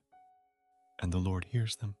cry out, and the Lord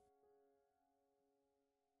hears them.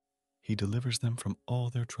 He delivers them from all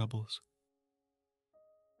their troubles.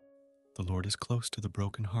 The Lord is close to the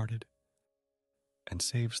brokenhearted and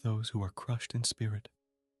saves those who are crushed in spirit.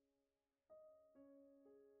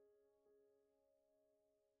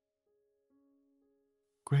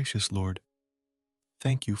 Gracious Lord,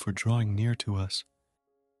 thank you for drawing near to us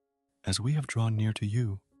as we have drawn near to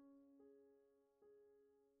you.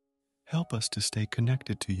 Help us to stay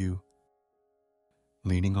connected to you,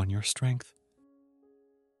 leaning on your strength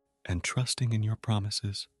and trusting in your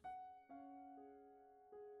promises.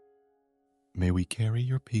 May we carry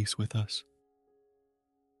your peace with us,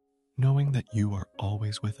 knowing that you are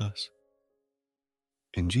always with us.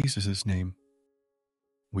 In Jesus' name,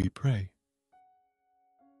 we pray.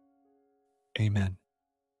 Amen.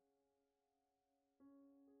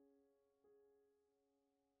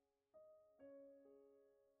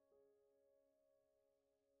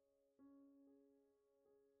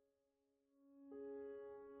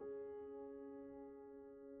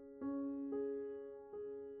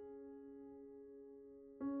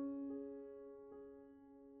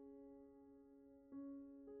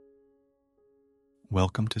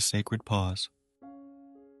 Welcome to Sacred Pause.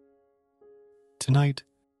 Tonight,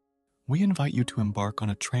 we invite you to embark on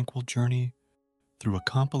a tranquil journey through a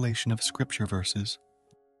compilation of scripture verses.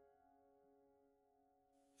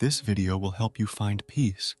 This video will help you find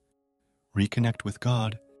peace, reconnect with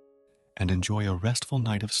God, and enjoy a restful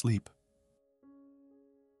night of sleep.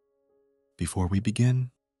 Before we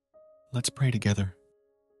begin, let's pray together.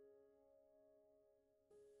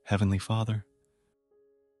 Heavenly Father,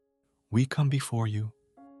 we come before you,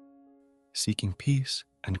 seeking peace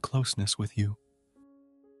and closeness with you.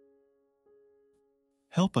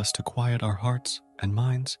 Help us to quiet our hearts and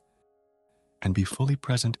minds and be fully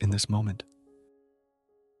present in this moment.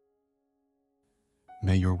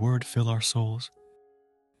 May your word fill our souls,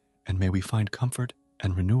 and may we find comfort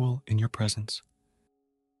and renewal in your presence.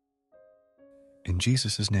 In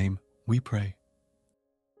Jesus' name we pray.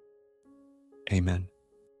 Amen.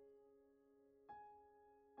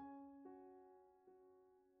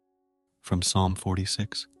 From Psalm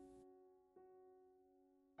 46.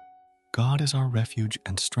 God is our refuge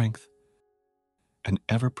and strength, an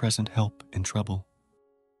ever-present help in trouble.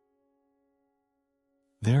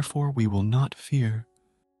 Therefore we will not fear,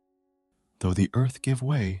 though the earth give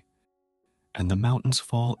way, and the mountains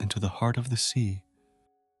fall into the heart of the sea,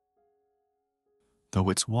 though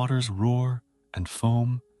its waters roar and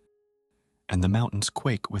foam, and the mountains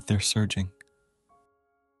quake with their surging.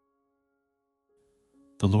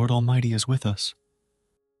 The Lord Almighty is with us.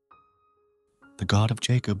 The God of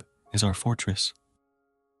Jacob is our fortress.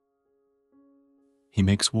 He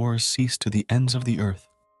makes wars cease to the ends of the earth.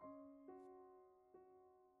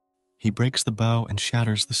 He breaks the bow and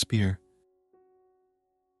shatters the spear.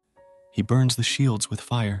 He burns the shields with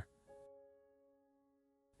fire.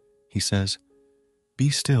 He says,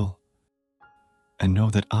 "Be still, and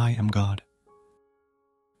know that I am God.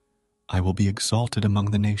 I will be exalted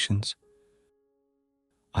among the nations.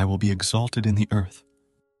 I will be exalted in the earth.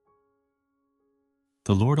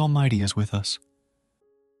 The Lord Almighty is with us.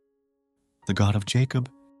 The God of Jacob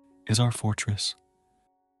is our fortress."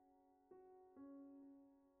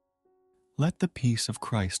 Let the peace of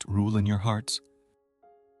Christ rule in your hearts,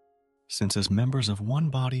 since as members of one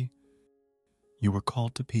body, you were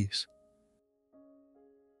called to peace.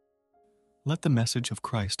 Let the message of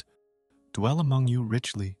Christ dwell among you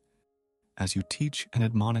richly as you teach and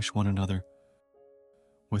admonish one another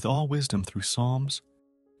with all wisdom through psalms,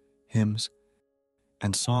 hymns,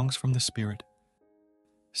 and songs from the Spirit,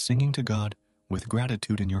 singing to God with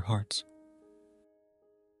gratitude in your hearts.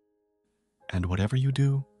 And whatever you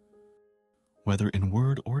do, whether in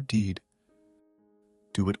word or deed,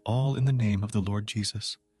 do it all in the name of the Lord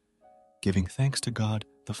Jesus, giving thanks to God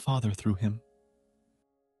the Father through him.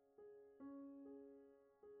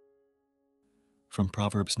 From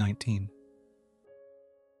Proverbs 19.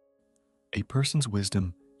 A person's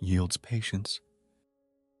wisdom yields patience.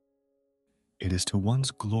 It is to one's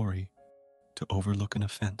glory to overlook an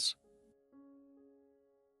offense.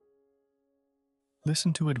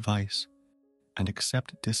 Listen to advice and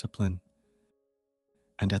accept discipline,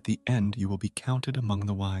 and at the end you will be counted among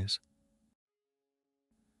the wise.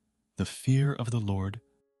 The fear of the Lord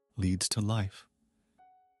leads to life.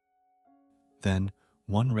 Then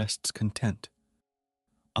one rests content,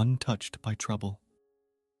 untouched by trouble.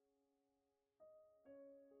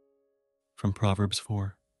 From Proverbs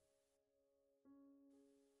 4.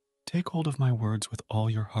 Take hold of my words with all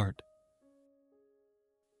your heart.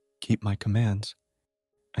 Keep my commands,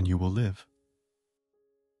 and you will live.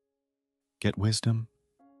 Get wisdom,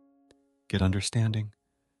 get understanding.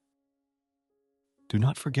 Do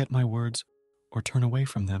not forget my words or turn away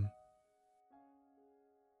from them.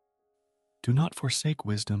 Do not forsake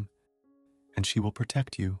wisdom, and she will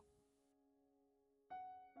protect you.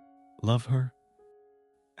 Love her,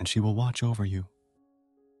 and she will watch over you.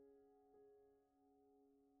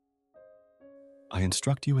 I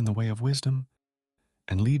instruct you in the way of wisdom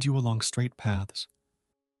and lead you along straight paths.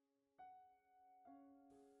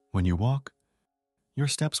 When you walk, your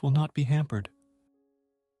steps will not be hampered.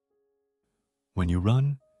 When you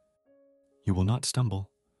run, you will not stumble.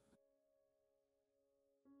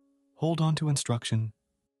 Hold on to instruction.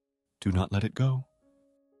 Do not let it go.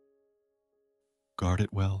 Guard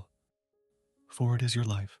it well, for it is your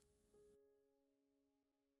life.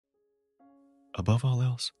 Above all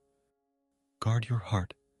else, guard your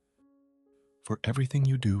heart, for everything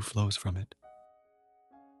you do flows from it.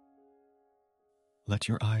 Let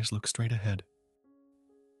your eyes look straight ahead.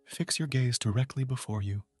 Fix your gaze directly before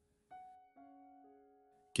you.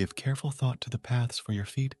 Give careful thought to the paths for your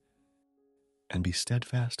feet, and be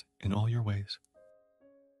steadfast in all your ways.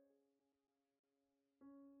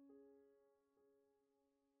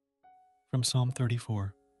 From Psalm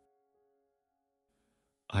 34.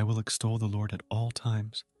 I will extol the Lord at all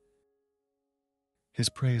times. His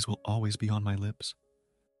praise will always be on my lips.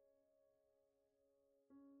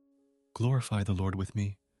 Glorify the Lord with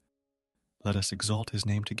me. Let us exalt his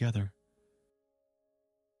name together.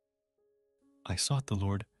 I sought the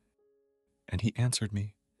Lord, and he answered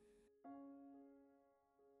me.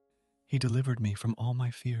 He delivered me from all my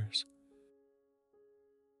fears.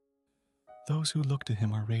 Those who look to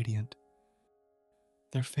him are radiant.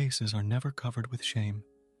 Their faces are never covered with shame.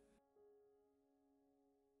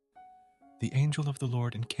 The angel of the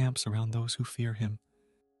Lord encamps around those who fear him,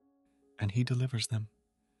 and he delivers them.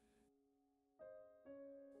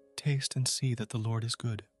 Taste and see that the Lord is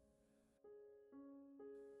good.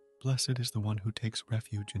 Blessed is the one who takes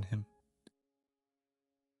refuge in him.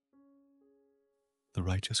 The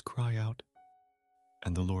righteous cry out,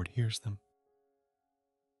 and the Lord hears them.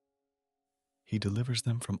 He delivers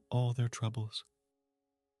them from all their troubles.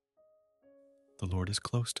 The Lord is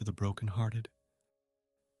close to the brokenhearted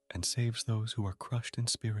and saves those who are crushed in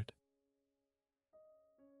spirit.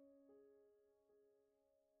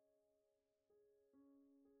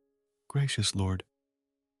 Gracious Lord,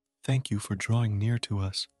 thank you for drawing near to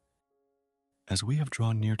us as we have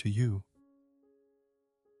drawn near to you.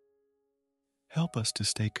 Help us to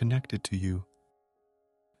stay connected to you,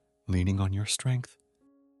 leaning on your strength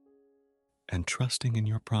and trusting in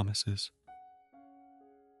your promises.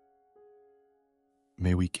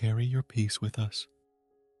 May we carry your peace with us,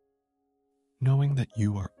 knowing that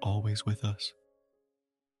you are always with us.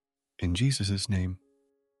 In Jesus' name,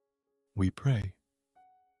 we pray.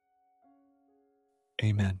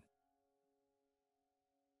 Amen.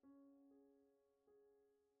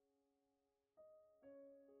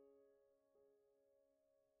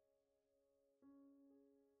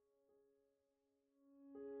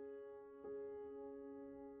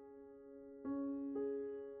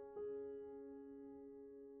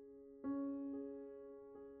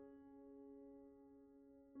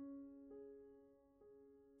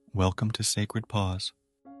 Welcome to Sacred Pause.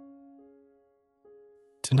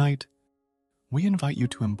 Tonight, we invite you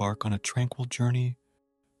to embark on a tranquil journey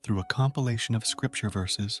through a compilation of scripture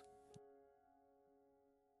verses.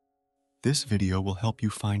 This video will help you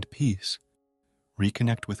find peace,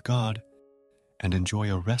 reconnect with God, and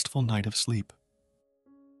enjoy a restful night of sleep.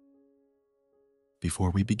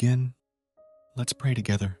 Before we begin, let's pray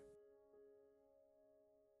together.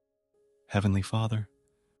 Heavenly Father,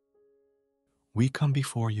 we come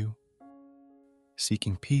before you,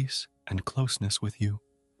 seeking peace and closeness with you.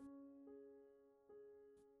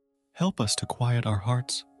 Help us to quiet our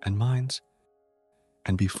hearts and minds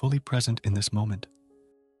and be fully present in this moment.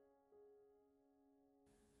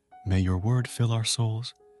 May your word fill our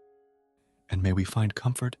souls, and may we find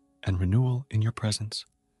comfort and renewal in your presence.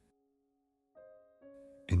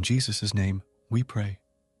 In Jesus' name we pray.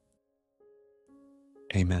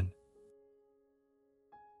 Amen.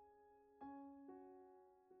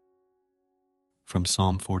 From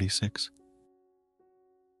Psalm 46.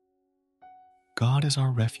 God is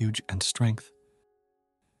our refuge and strength,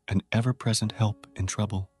 an ever-present help in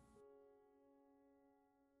trouble.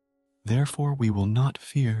 Therefore we will not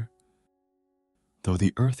fear, though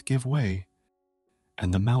the earth give way,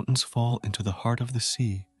 and the mountains fall into the heart of the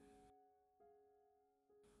sea,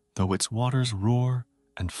 though its waters roar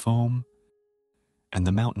and foam, and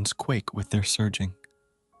the mountains quake with their surging.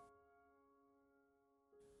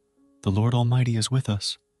 The Lord Almighty is with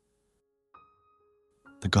us.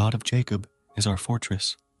 The God of Jacob is our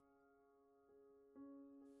fortress.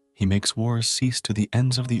 He makes wars cease to the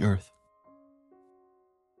ends of the earth.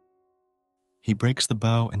 He breaks the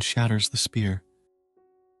bow and shatters the spear.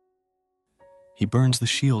 He burns the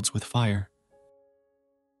shields with fire.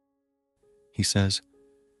 He says,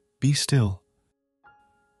 "Be still,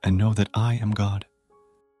 and know that I am God.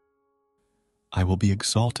 I will be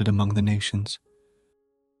exalted among the nations.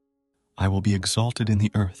 I will be exalted in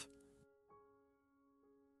the earth.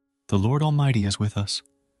 The Lord Almighty is with us.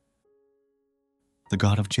 The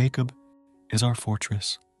God of Jacob is our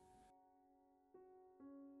fortress."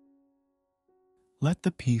 Let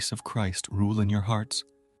the peace of Christ rule in your hearts,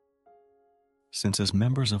 since as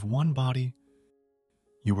members of one body,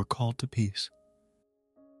 you were called to peace.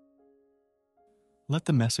 Let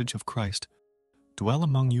the message of Christ dwell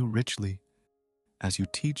among you richly as you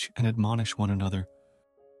teach and admonish one another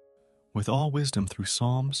with all wisdom through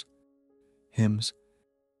psalms, hymns,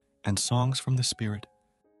 and songs from the Spirit,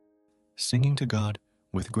 singing to God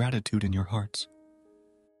with gratitude in your hearts.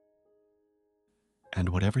 And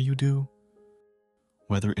whatever you do,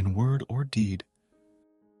 whether in word or deed,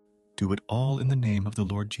 do it all in the name of the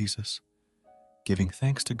Lord Jesus, giving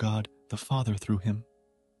thanks to God the Father through him.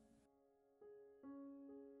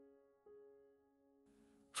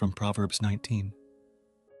 From Proverbs 19.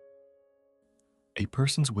 A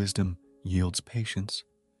person's wisdom yields patience.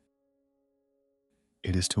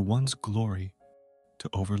 It is to one's glory to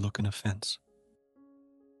overlook an offense.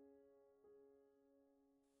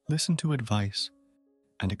 Listen to advice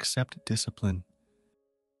and accept discipline,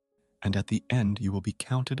 and at the end you will be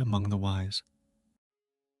counted among the wise.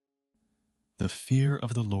 The fear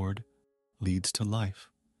of the Lord leads to life.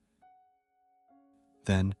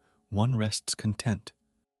 Then one rests content,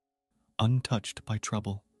 untouched by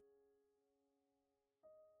trouble.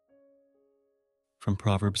 From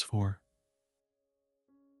Proverbs 4.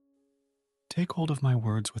 Take hold of my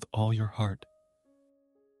words with all your heart.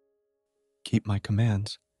 Keep my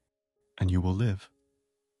commands, and you will live.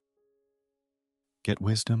 Get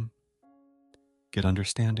wisdom, get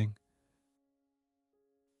understanding.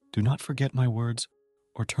 Do not forget my words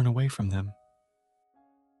or turn away from them.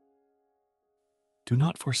 Do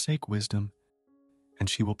not forsake wisdom, and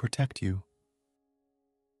she will protect you.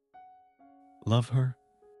 Love her,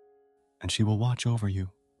 and she will watch over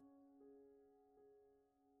you.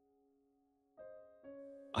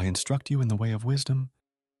 I instruct you in the way of wisdom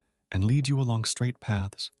and lead you along straight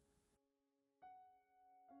paths.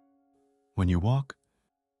 When you walk,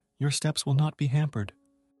 your steps will not be hampered.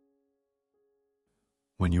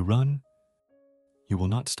 When you run, you will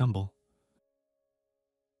not stumble.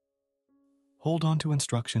 Hold on to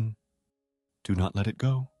instruction. Do not let it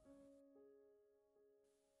go.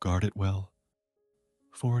 Guard it well,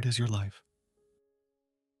 for it is your life.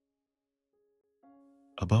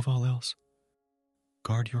 Above all else,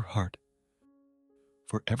 guard your heart,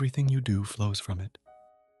 for everything you do flows from it.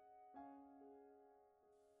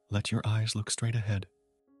 Let your eyes look straight ahead.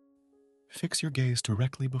 Fix your gaze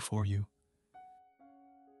directly before you.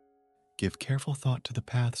 Give careful thought to the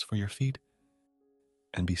paths for your feet,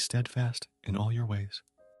 and be steadfast in all your ways.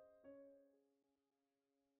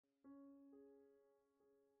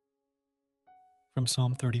 From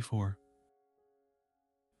Psalm 34.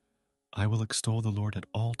 I will extol the Lord at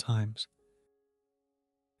all times.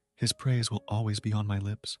 His praise will always be on my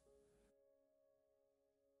lips.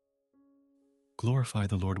 Glorify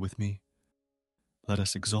the Lord with me. Let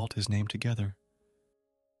us exalt his name together.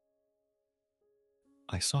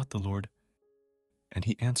 I sought the Lord, and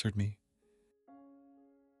he answered me.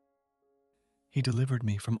 He delivered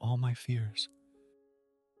me from all my fears.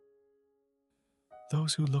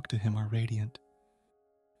 Those who look to him are radiant.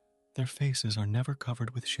 Their faces are never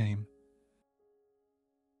covered with shame.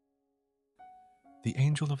 The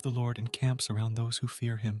angel of the Lord encamps around those who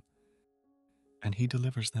fear him, and he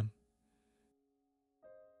delivers them.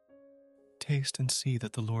 Taste and see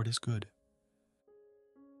that the Lord is good.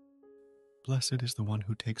 Blessed is the one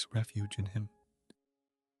who takes refuge in him.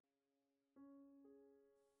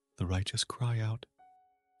 The righteous cry out,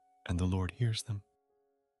 and the Lord hears them.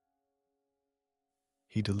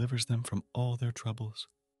 He delivers them from all their troubles.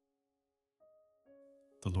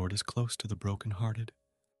 The Lord is close to the brokenhearted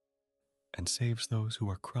and saves those who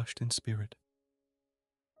are crushed in spirit.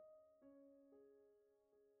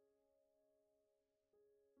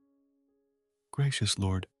 Gracious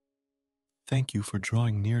Lord, thank you for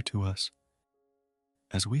drawing near to us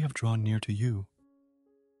as we have drawn near to you.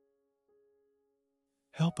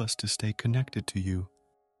 Help us to stay connected to you,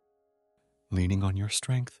 leaning on your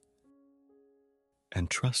strength and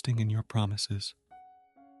trusting in your promises.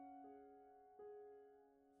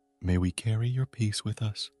 May we carry your peace with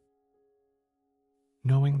us,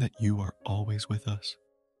 knowing that you are always with us.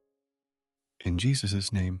 In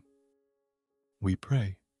Jesus' name, we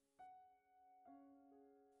pray.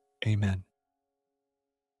 Amen.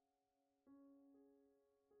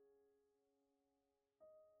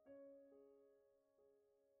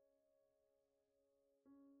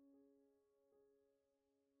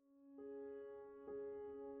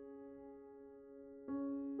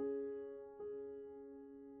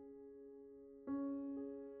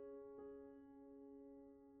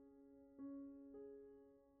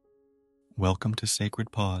 Welcome to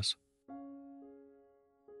Sacred Pause.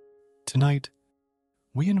 Tonight,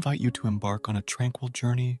 we invite you to embark on a tranquil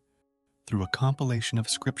journey through a compilation of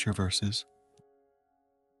scripture verses.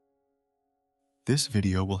 This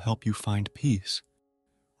video will help you find peace,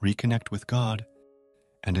 reconnect with God,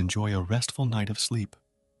 and enjoy a restful night of sleep.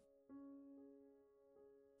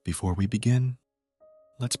 Before we begin,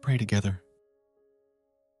 let's pray together.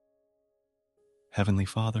 Heavenly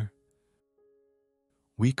Father,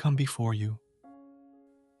 we come before you,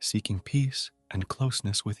 seeking peace and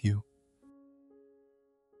closeness with you.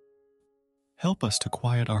 Help us to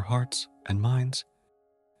quiet our hearts and minds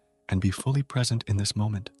and be fully present in this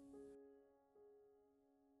moment.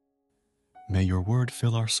 May your word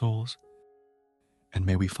fill our souls, and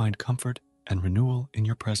may we find comfort and renewal in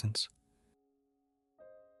your presence.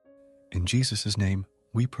 In Jesus' name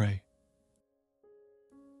we pray.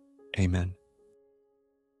 Amen.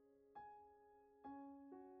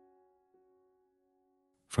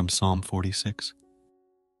 From Psalm 46.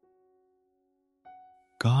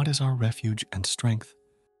 God is our refuge and strength,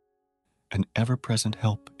 an ever-present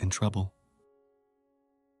help in trouble.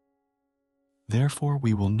 Therefore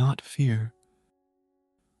we will not fear,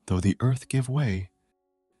 though the earth give way,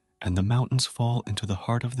 and the mountains fall into the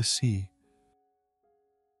heart of the sea,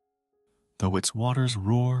 though its waters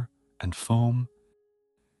roar and foam,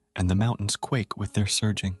 and the mountains quake with their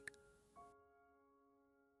surging.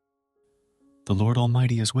 The Lord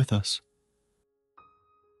Almighty is with us.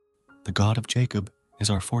 The God of Jacob is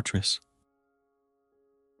our fortress.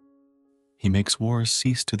 He makes wars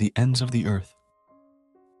cease to the ends of the earth.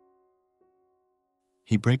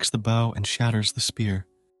 He breaks the bow and shatters the spear.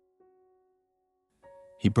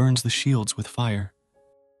 He burns the shields with fire.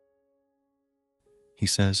 He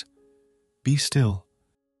says, "Be still,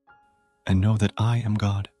 and know that I am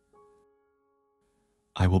God.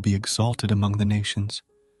 I will be exalted among the nations.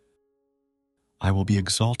 I will be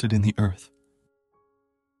exalted in the earth.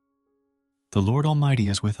 The Lord Almighty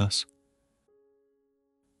is with us.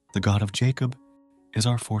 The God of Jacob is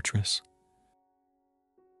our fortress."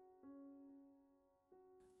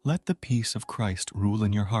 Let the peace of Christ rule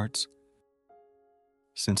in your hearts,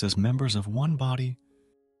 since as members of one body,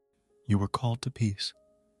 you were called to peace.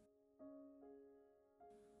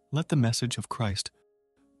 Let the message of Christ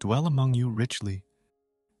dwell among you richly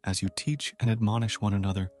as you teach and admonish one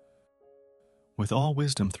another with all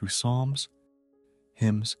wisdom through psalms,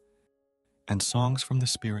 hymns, and songs from the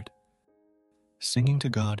Spirit, singing to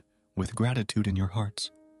God with gratitude in your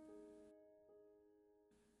hearts.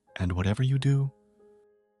 And whatever you do,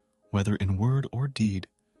 whether in word or deed,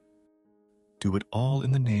 do it all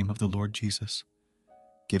in the name of the Lord Jesus,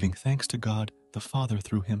 giving thanks to God the Father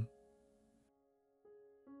through him.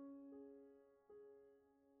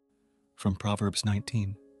 From Proverbs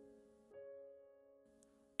 19.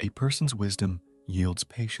 A person's wisdom yields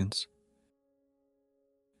patience.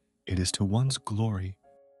 It is to one's glory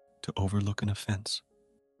to overlook an offense.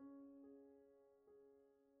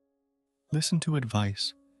 Listen to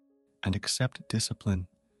advice and accept discipline,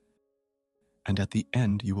 and at the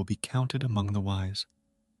end you will be counted among the wise.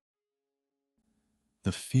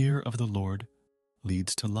 The fear of the Lord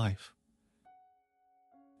leads to life.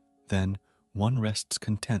 Then one rests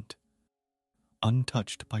content,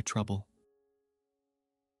 untouched by trouble.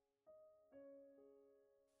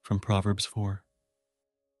 From Proverbs 4.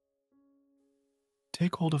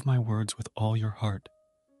 Take hold of my words with all your heart.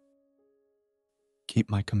 Keep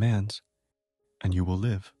my commands, and you will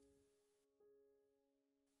live.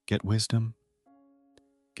 Get wisdom,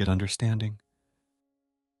 get understanding.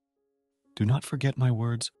 Do not forget my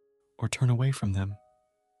words or turn away from them.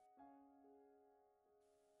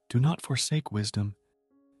 Do not forsake wisdom,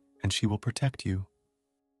 and she will protect you.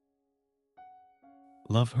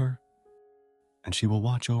 Love her, and she will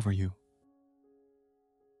watch over you.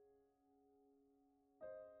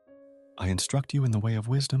 I instruct you in the way of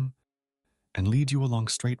wisdom and lead you along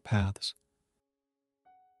straight paths.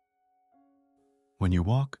 When you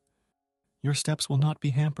walk, your steps will not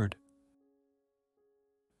be hampered.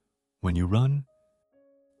 When you run,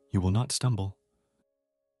 you will not stumble.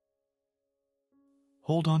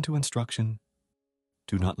 Hold on to instruction.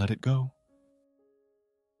 Do not let it go.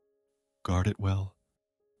 Guard it well,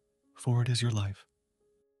 for it is your life.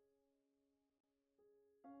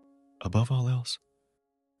 Above all else,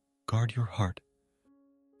 guard your heart,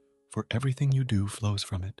 for everything you do flows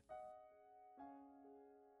from it.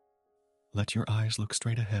 Let your eyes look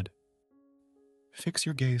straight ahead. Fix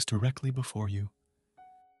your gaze directly before you.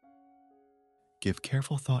 Give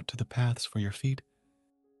careful thought to the paths for your feet,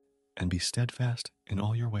 and be steadfast in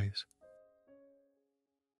all your ways.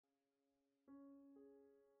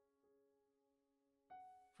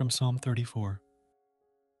 From Psalm 34.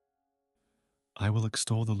 I will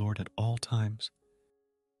extol the Lord at all times.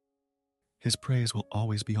 His praise will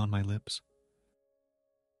always be on my lips.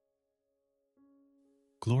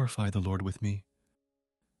 Glorify the Lord with me.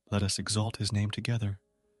 Let us exalt his name together.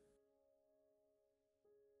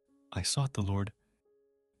 I sought the Lord,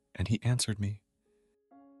 and he answered me.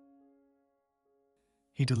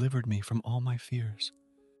 He delivered me from all my fears.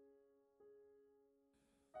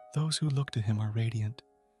 Those who look to him are radiant.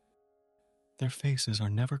 Their faces are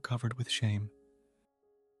never covered with shame.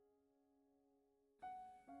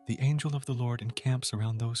 The angel of the Lord encamps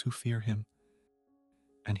around those who fear him,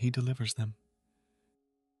 and he delivers them.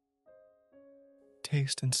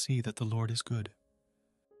 taste and see that the Lord is good.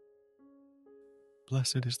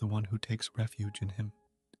 Blessed is the one who takes refuge in him.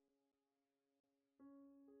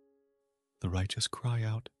 The righteous cry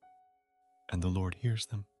out, and the Lord hears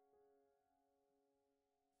them.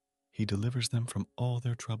 He delivers them from all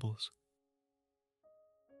their troubles.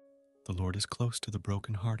 The Lord is close to the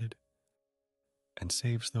brokenhearted and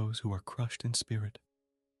saves those who are crushed in spirit.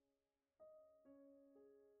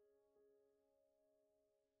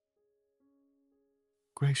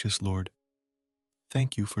 Gracious Lord,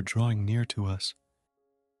 thank you for drawing near to us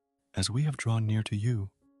as we have drawn near to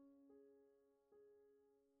you.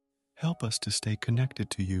 Help us to stay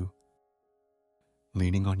connected to you,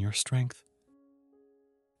 leaning on your strength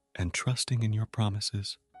and trusting in your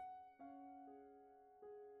promises.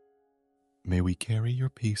 May we carry your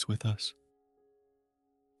peace with us,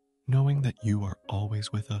 knowing that you are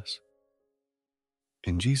always with us.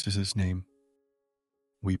 In Jesus' name,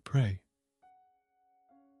 we pray.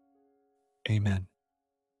 Amen.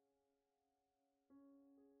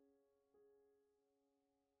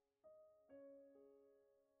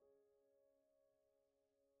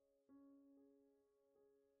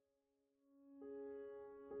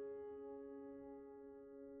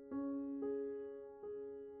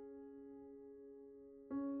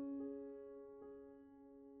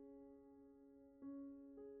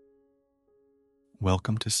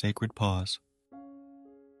 Welcome to Sacred Pause.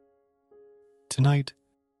 Tonight,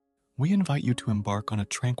 we invite you to embark on a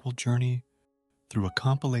tranquil journey through a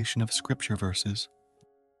compilation of scripture verses.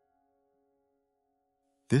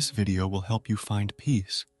 This video will help you find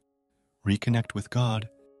peace, reconnect with God,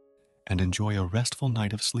 and enjoy a restful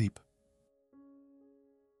night of sleep.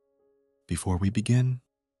 Before we begin,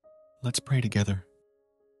 let's pray together.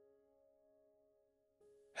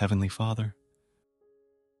 Heavenly Father,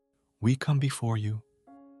 we come before you,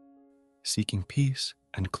 seeking peace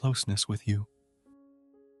and closeness with you.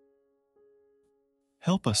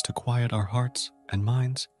 Help us to quiet our hearts and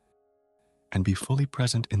minds and be fully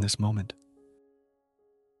present in this moment.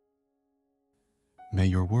 May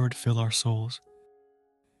your word fill our souls,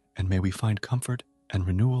 and may we find comfort and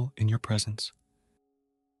renewal in your presence.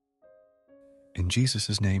 In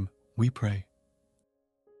Jesus' name we pray.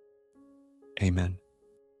 Amen.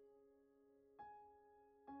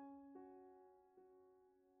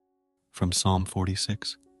 From Psalm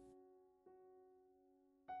 46.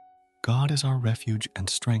 God is our refuge and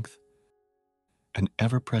strength, an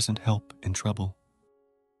ever-present help in trouble.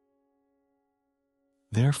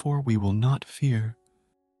 Therefore we will not fear,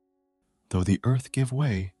 though the earth give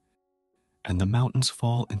way, and the mountains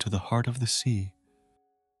fall into the heart of the sea,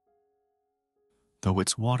 though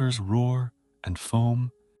its waters roar and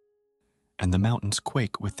foam, and the mountains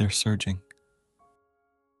quake with their surging.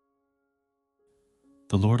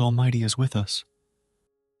 The Lord Almighty is with us.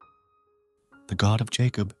 The God of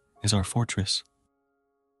Jacob is our fortress.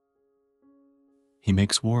 He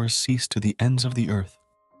makes wars cease to the ends of the earth.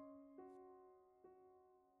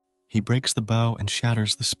 He breaks the bow and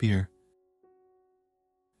shatters the spear.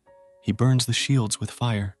 He burns the shields with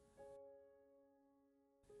fire.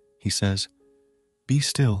 He says, "Be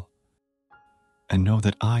still, and know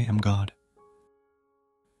that I am God.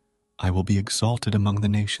 I will be exalted among the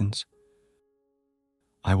nations.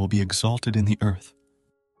 I will be exalted in the earth.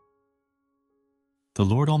 The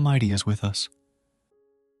Lord Almighty is with us.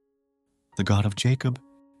 The God of Jacob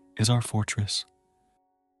is our fortress."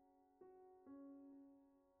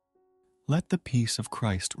 Let the peace of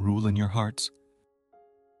Christ rule in your hearts,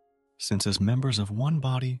 since as members of one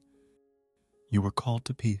body, you were called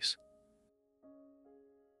to peace.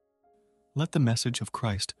 Let the message of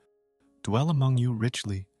Christ dwell among you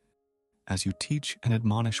richly as you teach and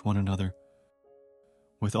admonish one another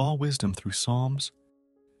with all wisdom through psalms,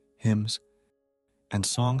 hymns, and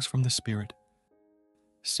songs from the Spirit,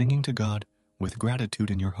 singing to God with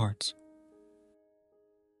gratitude in your hearts.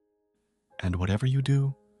 And whatever you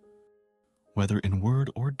do, whether in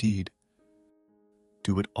word or deed,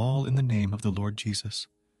 do it all in the name of the Lord Jesus,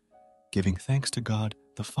 giving thanks to God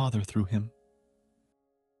the Father through him.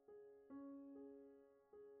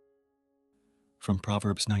 From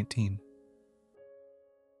Proverbs 19.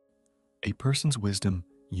 A person's wisdom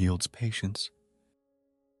yields patience.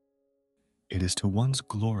 It is to one's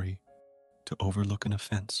glory to overlook an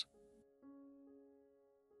offense.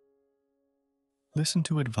 Listen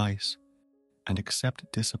to advice and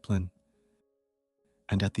accept discipline,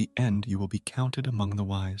 and at the end you will be counted among the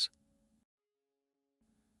wise.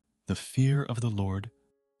 The fear of the Lord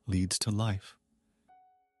leads to life.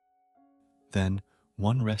 Then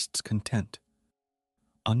one rests content,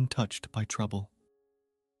 untouched by trouble.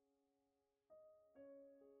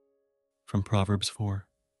 From Proverbs 4.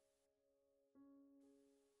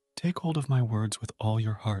 Take hold of my words with all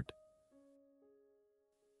your heart.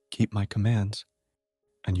 Keep my commands,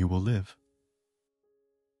 and you will live.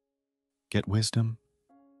 Get wisdom,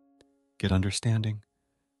 get understanding.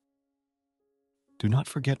 Do not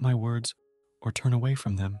forget my words or turn away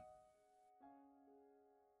from them.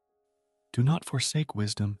 Do not forsake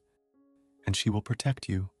wisdom, and she will protect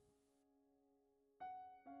you.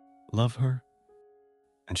 Love her,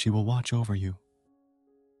 and she will watch over you.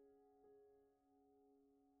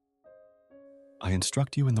 I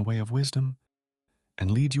instruct you in the way of wisdom and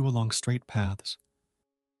lead you along straight paths.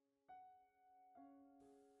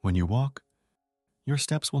 When you walk, your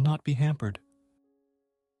steps will not be hampered.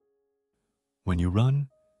 When you run,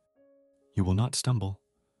 you will not stumble.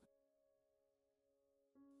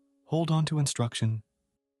 Hold on to instruction.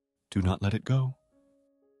 Do not let it go.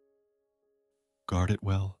 Guard it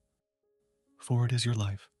well, for it is your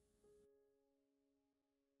life.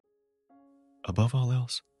 Above all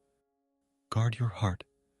else, guard your heart,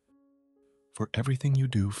 for everything you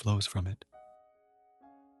do flows from it.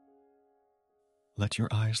 Let your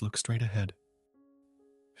eyes look straight ahead.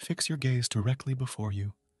 Fix your gaze directly before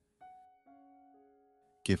you.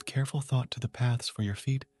 Give careful thought to the paths for your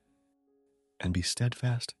feet, and be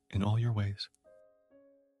steadfast in all your ways.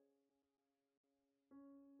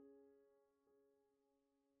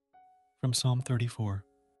 From Psalm 34.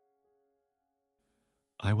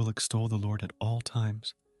 I will extol the Lord at all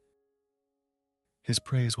times. His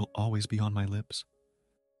praise will always be on my lips.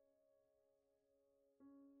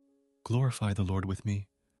 Glorify the Lord with me.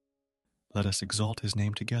 Let us exalt his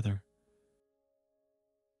name together.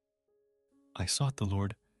 I sought the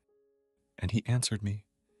Lord, and he answered me.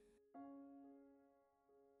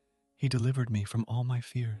 He delivered me from all my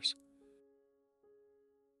fears.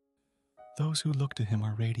 Those who look to him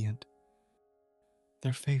are radiant.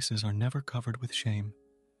 Their faces are never covered with shame.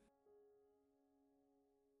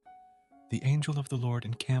 The angel of the Lord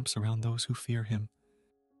encamps around those who fear him,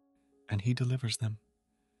 and he delivers them.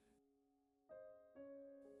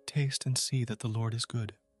 Taste and see that the Lord is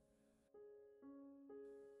good.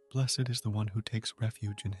 Blessed is the one who takes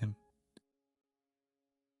refuge in him.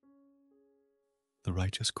 The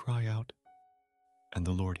righteous cry out, and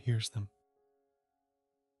the Lord hears them.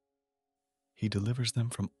 He delivers them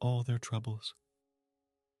from all their troubles.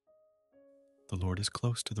 The Lord is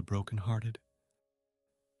close to the brokenhearted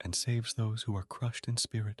and saves those who are crushed in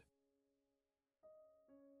spirit.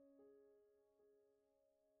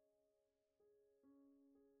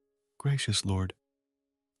 Gracious Lord,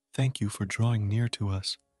 thank you for drawing near to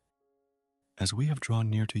us as we have drawn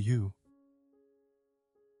near to you.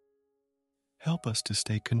 Help us to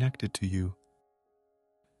stay connected to you,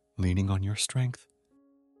 leaning on your strength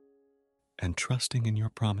and trusting in your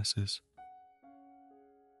promises.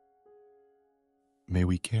 May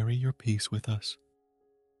we carry your peace with us,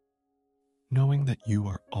 knowing that you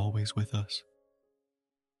are always with us.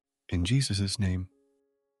 In Jesus' name,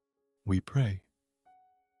 we pray.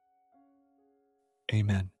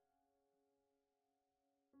 Amen.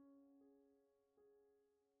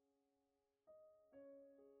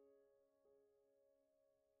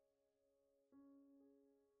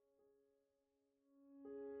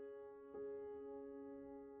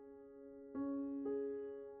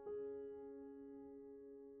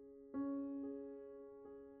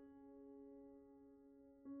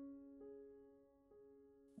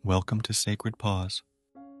 Welcome to Sacred Pause.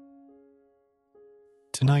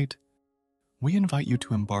 Tonight, we invite you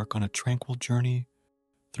to embark on a tranquil journey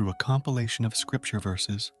through a compilation of scripture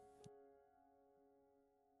verses.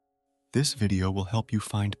 This video will help you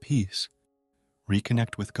find peace,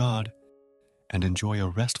 reconnect with God, and enjoy a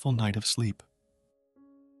restful night of sleep.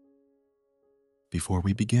 Before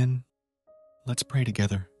we begin, let's pray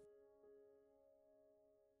together.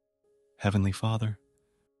 Heavenly Father,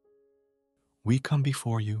 we come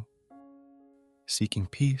before you, seeking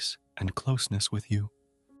peace and closeness with you.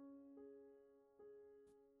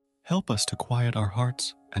 Help us to quiet our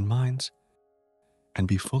hearts and minds and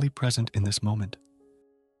be fully present in this moment.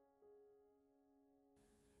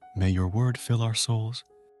 May your word fill our souls,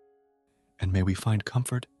 and may we find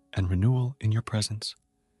comfort and renewal in your presence.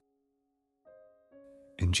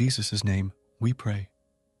 In Jesus' name we pray.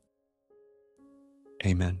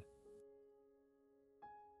 Amen.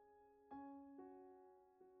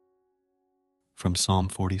 From Psalm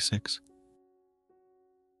 46.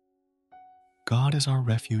 God is our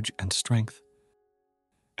refuge and strength,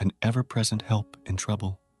 an ever-present help in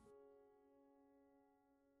trouble.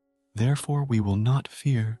 Therefore we will not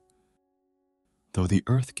fear, though the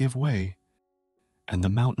earth give way, and the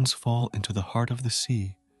mountains fall into the heart of the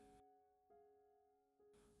sea,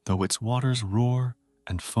 though its waters roar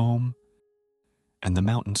and foam, and the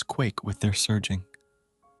mountains quake with their surging.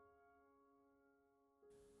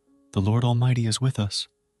 The Lord Almighty is with us.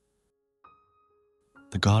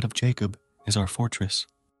 The God of Jacob is our fortress.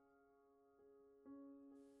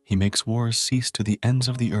 He makes wars cease to the ends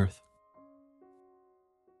of the earth.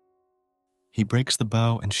 He breaks the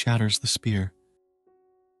bow and shatters the spear.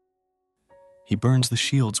 He burns the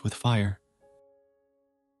shields with fire.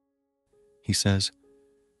 He says,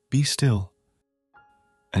 "Be still,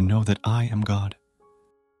 and know that I am God.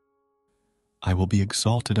 I will be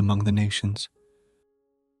exalted among the nations.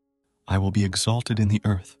 I will be exalted in the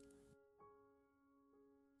earth.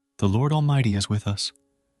 The Lord Almighty is with us.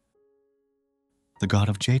 The God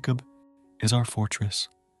of Jacob is our fortress."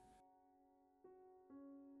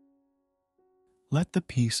 Let the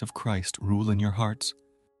peace of Christ rule in your hearts,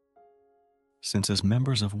 since as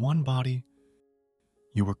members of one body,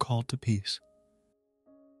 you were called to peace.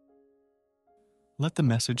 Let the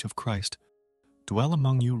message of Christ dwell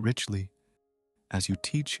among you richly as you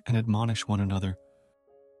teach and admonish one another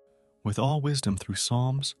with all wisdom through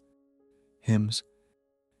psalms, hymns,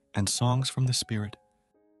 and songs from the Spirit,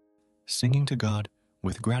 singing to God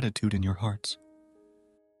with gratitude in your hearts.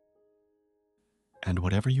 And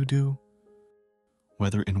whatever you do,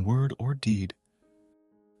 whether in word or deed,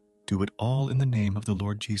 do it all in the name of the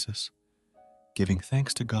Lord Jesus, giving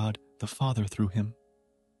thanks to God the Father through him.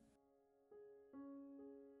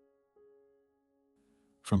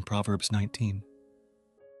 From Proverbs 19.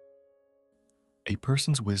 A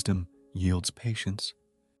person's wisdom yields patience.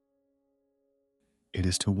 It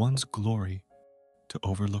is to one's glory to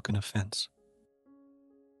overlook an offense.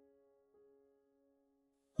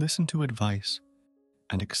 Listen to advice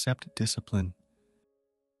and accept discipline,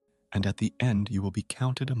 and at the end you will be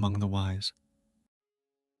counted among the wise.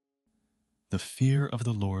 The fear of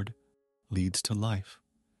the Lord leads to life.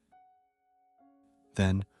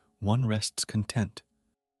 Then one rests content,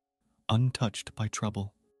 untouched by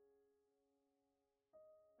trouble.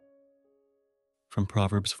 From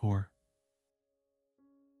Proverbs 4.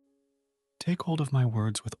 Take hold of my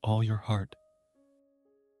words with all your heart.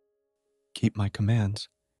 Keep my commands,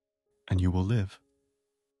 and you will live.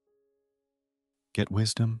 Get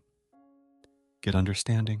wisdom, get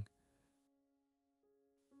understanding.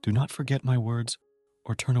 Do not forget my words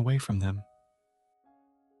or turn away from them.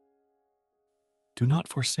 Do not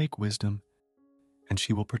forsake wisdom, and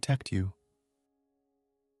she will protect you.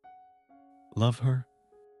 Love her,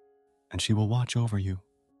 and she will watch over you.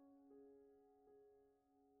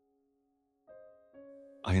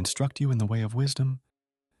 I instruct you in the way of wisdom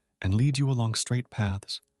and lead you along straight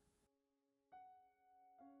paths.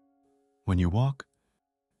 When you walk,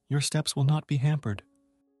 your steps will not be hampered.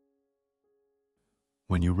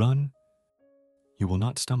 When you run, you will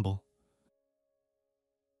not stumble.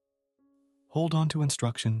 Hold on to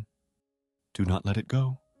instruction. Do not let it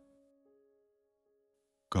go.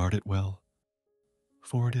 Guard it well,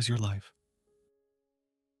 for it is your life.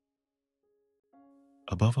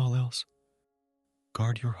 Above all else,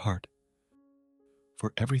 guard your heart,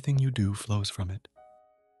 for everything you do flows from it.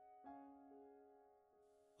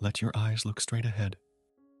 Let your eyes look straight ahead.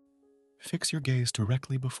 Fix your gaze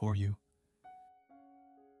directly before you.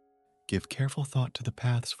 Give careful thought to the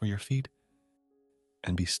paths for your feet,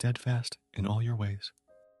 and be steadfast in all your ways.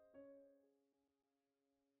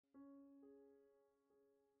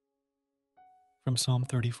 From Psalm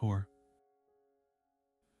 34.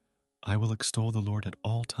 I will extol the Lord at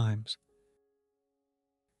all times.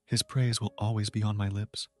 His praise will always be on my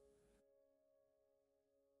lips.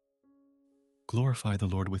 Glorify the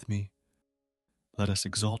Lord with me. Let us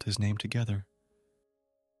exalt his name together.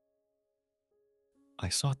 I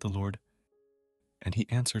sought the Lord, and he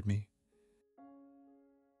answered me.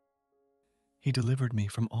 He delivered me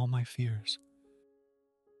from all my fears.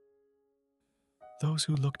 Those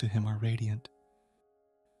who look to him are radiant.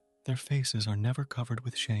 Their faces are never covered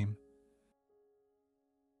with shame.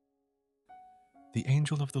 The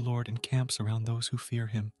angel of the Lord encamps around those who fear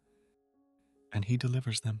him, and he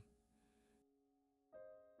delivers them.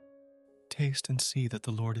 Taste and see that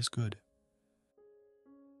the Lord is good.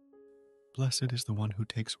 Blessed is the one who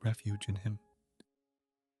takes refuge in him.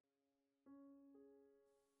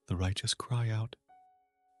 The righteous cry out,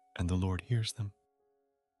 and the Lord hears them.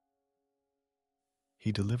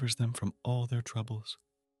 He delivers them from all their troubles.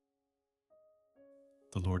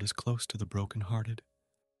 The Lord is close to the brokenhearted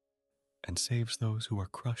and saves those who are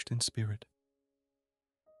crushed in spirit.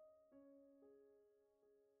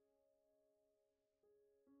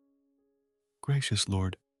 Gracious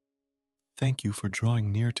Lord, thank you for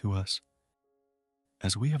drawing near to us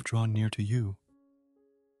as we have drawn near to you.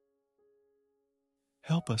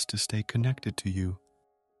 Help us to stay connected to you.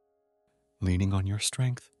 leaning on your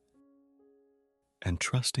strength and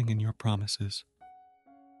trusting in your promises.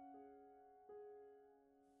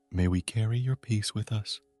 May we carry your peace with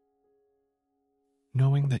us,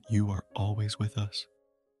 knowing that you are always with us.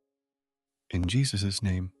 In Jesus'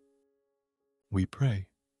 name, we pray.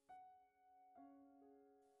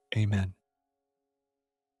 Amen.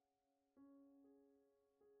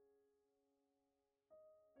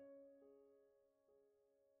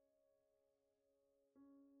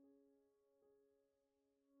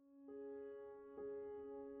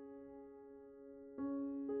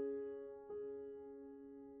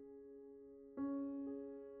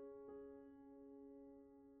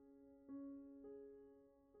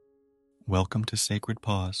 Welcome to Sacred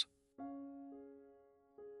Pause.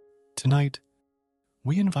 Tonight,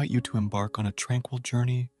 we invite you to embark on a tranquil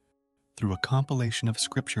journey through a compilation of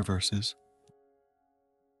scripture verses.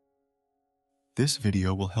 This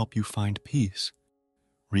video will help you find peace,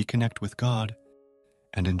 reconnect with God,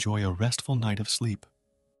 and enjoy a restful night of sleep.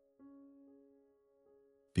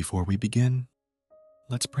 Before we begin,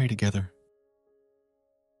 let's pray together.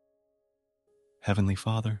 Heavenly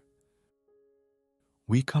Father,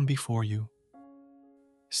 we come before you,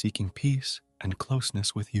 seeking peace and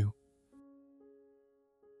closeness with you.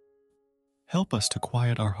 Help us to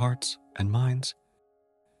quiet our hearts and minds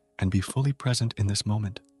and be fully present in this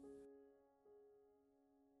moment.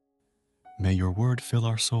 May your word fill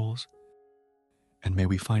our souls, and may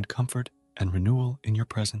we find comfort and renewal in your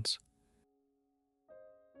presence.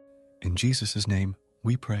 In Jesus' name,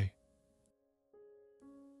 we pray.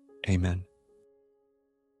 Amen.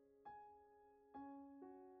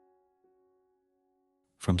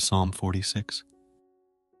 From Psalm 46.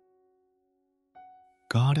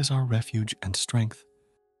 God is our refuge and strength,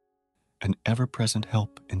 an ever-present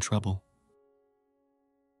help in trouble.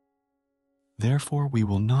 Therefore we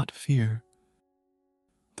will not fear,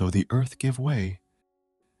 though the earth give way,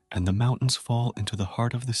 and the mountains fall into the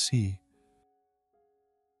heart of the sea,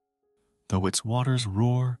 though its waters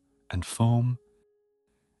roar and foam,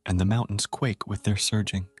 and the mountains quake with their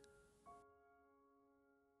surging.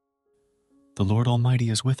 The Lord Almighty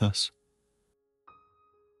is with us.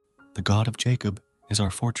 The God of Jacob is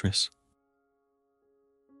our fortress.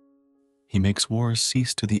 He makes wars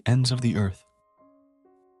cease to the ends of the earth.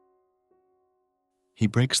 He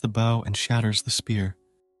breaks the bow and shatters the spear.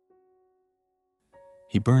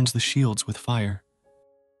 He burns the shields with fire.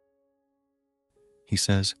 He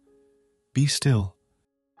says, "Be still,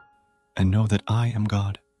 and know that I am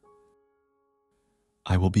God.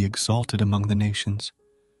 I will be exalted among the nations.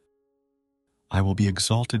 I will be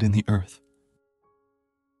exalted in the earth.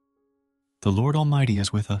 The Lord Almighty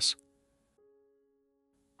is with us.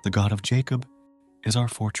 The God of Jacob is our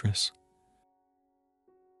fortress."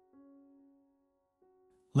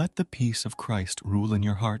 Let the peace of Christ rule in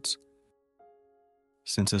your hearts,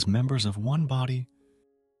 since as members of one body,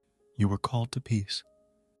 you were called to peace.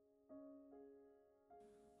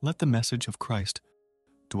 Let the message of Christ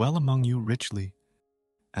dwell among you richly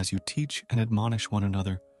as you teach and admonish one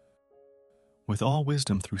another with all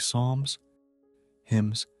wisdom through psalms,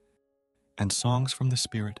 hymns, and songs from the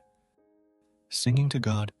Spirit, singing to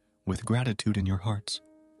God with gratitude in your hearts.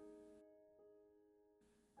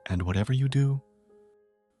 And whatever you do,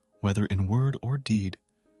 whether in word or deed,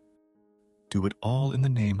 do it all in the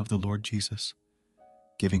name of the Lord Jesus,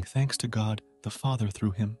 giving thanks to God the Father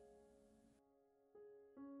through him.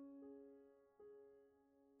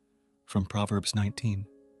 From Proverbs 19.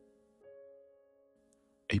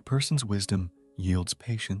 A person's wisdom yields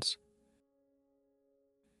patience.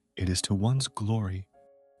 It is to one's glory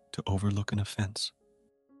to overlook an offense.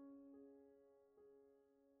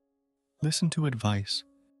 Listen to advice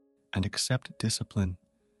and accept discipline,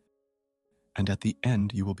 and at the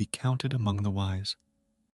end you will be counted among the wise.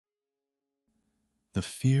 The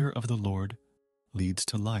fear of the Lord leads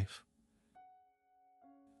to life.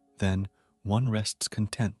 Then one rests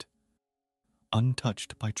content,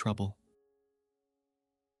 untouched by trouble.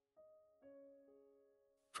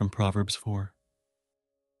 From Proverbs 4.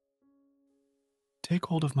 Take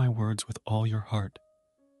hold of my words with all your heart.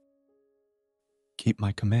 Keep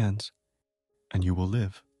my commands, and you will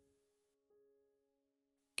live.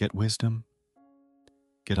 Get wisdom,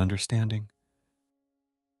 get understanding.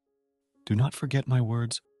 Do not forget my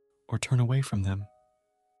words or turn away from them.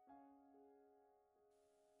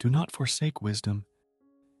 Do not forsake wisdom,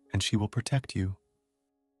 and she will protect you.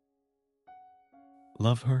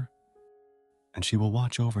 Love her, and she will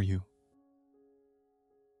watch over you.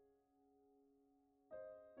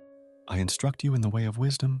 I instruct you in the way of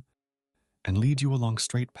wisdom and lead you along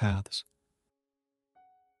straight paths.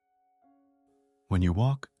 When you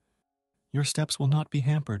walk, your steps will not be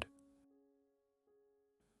hampered,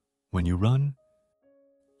 When you run,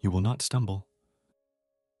 you will not stumble.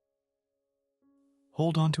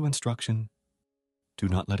 Hold on to instruction. Do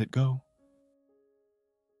not let it go.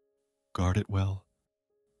 Guard it well,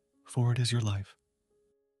 for it is your life.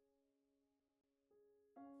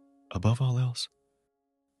 Above all else,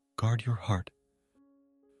 guard your heart,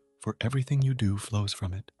 for everything you do flows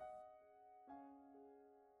from it.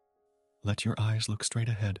 Let your eyes look straight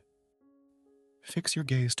ahead. Fix your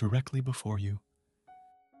gaze directly before you.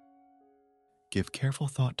 Give careful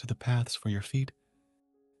thought to the paths for your feet,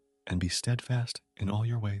 and be steadfast in all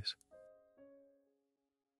your ways.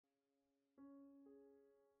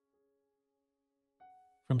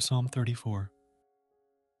 From Psalm 34.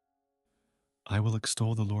 I will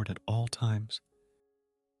extol the Lord at all times.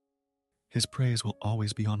 His praise will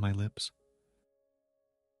always be on my lips.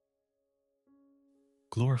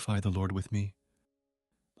 Glorify the Lord with me.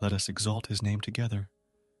 Let us exalt his name together.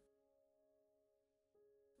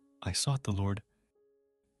 I sought the Lord,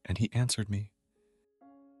 and he answered me.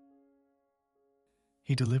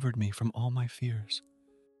 He delivered me from all my fears.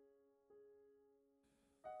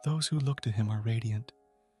 Those who look to him are radiant.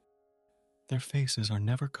 Their faces are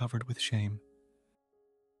never covered with shame.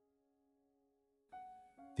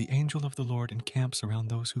 The angel of the Lord encamps around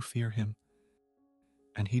those who fear him,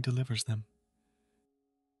 and he delivers them.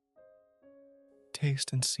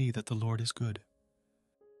 Taste and see that the Lord is good.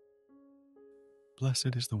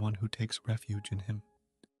 Blessed is the one who takes refuge in him.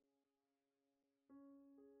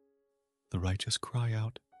 The righteous cry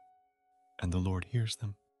out, and the Lord hears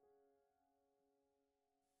them.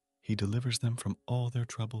 He delivers them from all their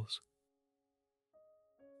troubles.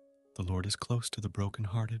 The Lord is close to the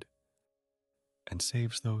brokenhearted and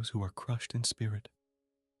saves those who are crushed in spirit.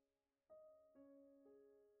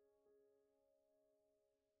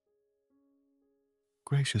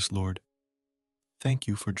 Gracious Lord, thank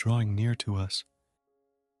you for drawing near to us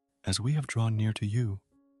as we have drawn near to you.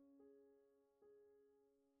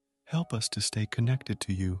 Help us to stay connected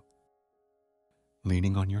to you,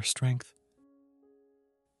 leaning on your strength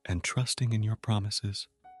and trusting in your promises.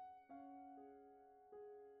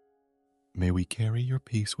 May we carry your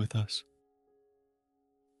peace with us,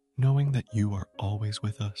 knowing that you are always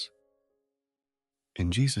with us.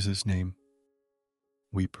 In Jesus' name,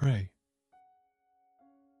 we pray.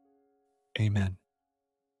 Amen.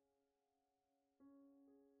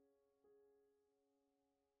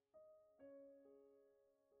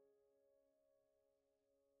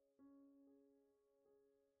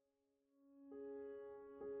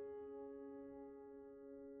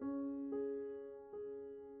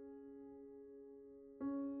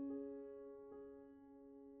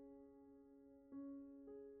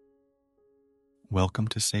 Welcome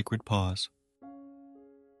to Sacred Pause.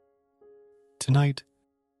 Tonight,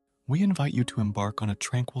 we invite you to embark on a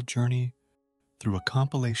tranquil journey through a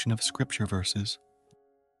compilation of scripture verses.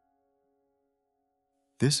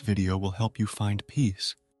 This video will help you find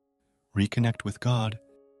peace, reconnect with God,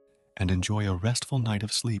 and enjoy a restful night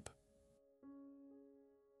of sleep.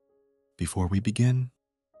 Before we begin,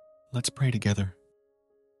 let's pray together.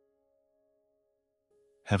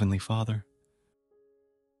 Heavenly Father,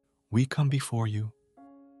 we come before you,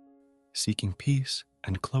 seeking peace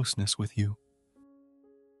and closeness with you.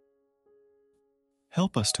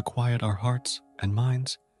 Help us to quiet our hearts and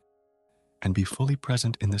minds and be fully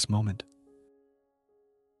present in this moment.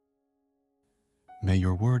 May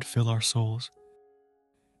your word fill our souls,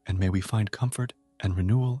 and may we find comfort and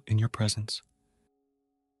renewal in your presence.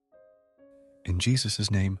 In Jesus'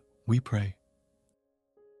 name we pray.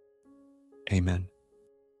 Amen.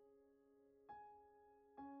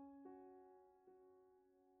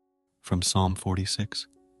 From Psalm 46.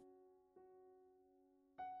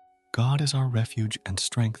 God is our refuge and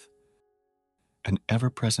strength, an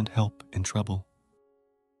ever-present help in trouble.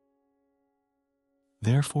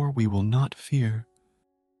 Therefore we will not fear,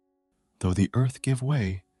 though the earth give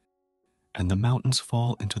way, and the mountains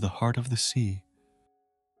fall into the heart of the sea,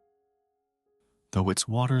 though its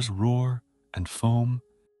waters roar and foam,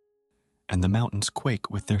 and the mountains quake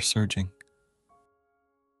with their surging.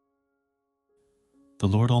 The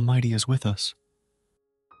Lord Almighty is with us.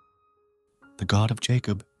 The God of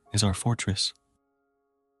Jacob is our fortress.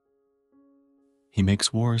 He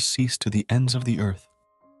makes wars cease to the ends of the earth.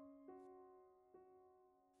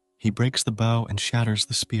 He breaks the bow and shatters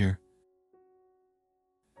the spear.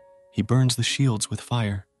 He burns the shields with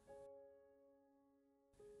fire.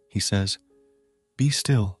 He says, "Be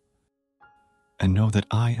still, and know that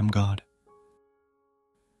I am God.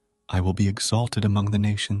 I will be exalted among the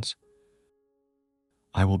nations.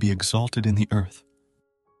 I will be exalted in the earth.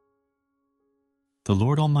 The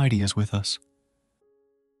Lord Almighty is with us.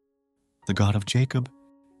 The God of Jacob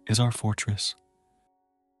is our fortress.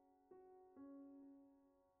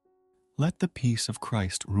 Let the peace of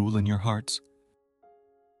Christ rule in your hearts,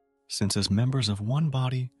 since as members of one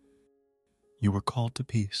body, you were called to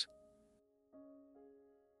peace.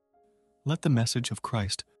 Let the message of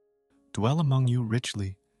Christ dwell among you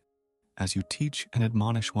richly as you teach and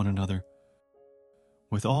admonish one another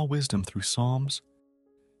with all wisdom through psalms,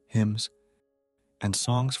 hymns, and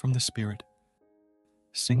songs from the Spirit,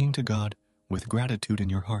 singing to God with gratitude in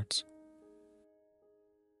your hearts.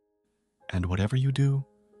 And whatever you do,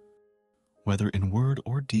 whether in word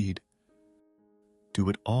or deed, do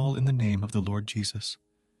it all in the name of the Lord Jesus,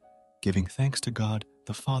 giving thanks to God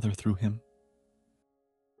the Father through him.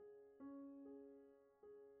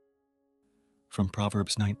 From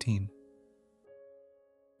Proverbs 19.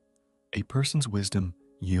 A person's wisdom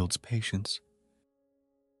yields patience.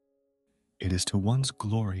 It is to one's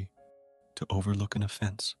glory to overlook an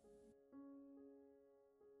offense.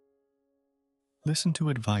 Listen to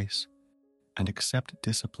advice and accept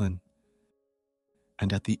discipline,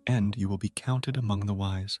 and at the end you will be counted among the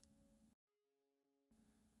wise.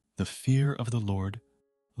 The fear of the Lord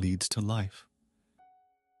leads to life.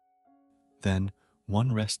 Then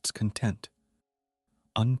one rests content,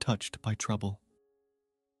 untouched by trouble.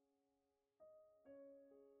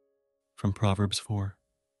 From Proverbs 4.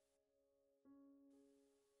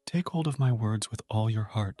 Take hold of my words with all your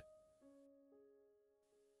heart.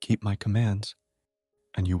 Keep my commands,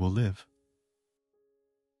 and you will live.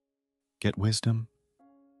 Get wisdom,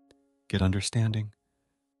 get understanding.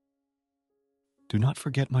 Do not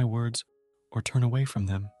forget my words or turn away from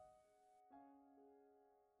them.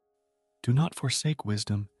 Do not forsake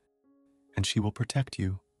wisdom, and she will protect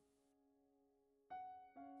you.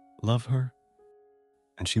 Love her,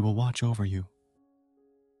 and she will watch over you.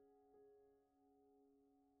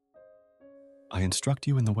 I instruct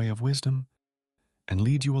you in the way of wisdom and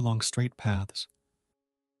lead you along straight paths.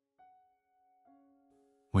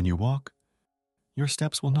 When you walk, your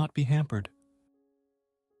steps will not be hampered.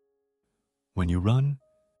 When you run,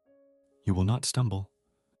 you will not stumble.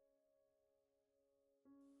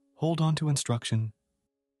 Hold on to instruction.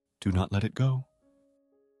 Do not let it go.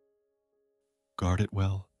 Guard it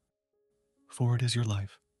well, for it is your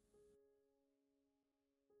life.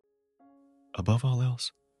 Above all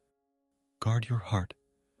else, guard your heart,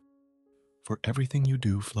 for everything you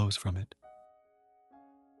do flows from it.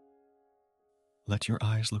 Let your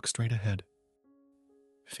eyes look straight ahead.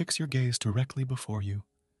 Fix your gaze directly before you.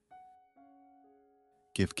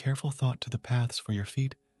 Give careful thought to the paths for your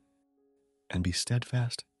feet, and be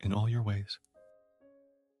steadfast in all your ways.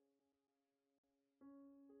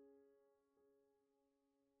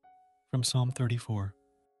 From Psalm 34.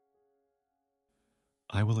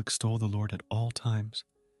 I will extol the Lord at all times.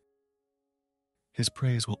 His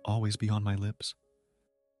praise will always be on my lips.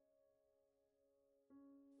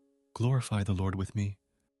 Glorify the Lord with me.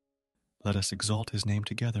 Let us exalt his name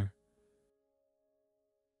together.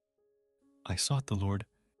 I sought the Lord,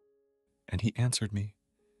 and he answered me.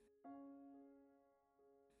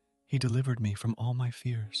 He delivered me from all my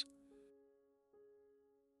fears.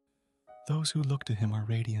 Those who look to him are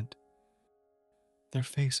radiant. Their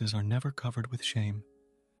faces are never covered with shame.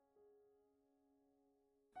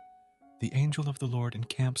 The angel of the Lord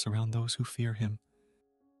encamps around those who fear him,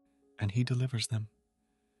 and he delivers them.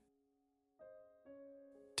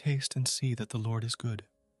 Taste and see that the Lord is good.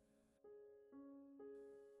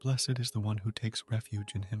 Blessed is the one who takes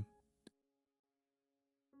refuge in him.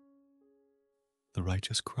 The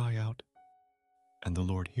righteous cry out, and the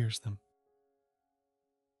Lord hears them.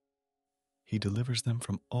 He delivers them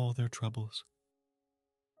from all their troubles.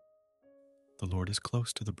 The Lord is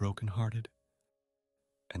close to the brokenhearted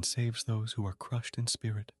and saves those who are crushed in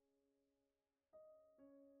spirit.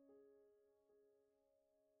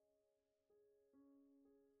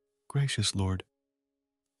 Gracious Lord,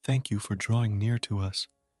 thank you for drawing near to us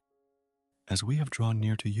as we have drawn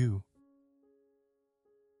near to you.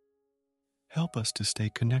 Help us to stay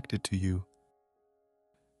connected to you,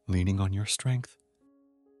 leaning on your strength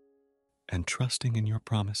and trusting in your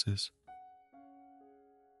promises.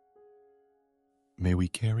 May we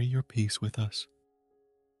carry your peace with us,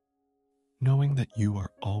 knowing that you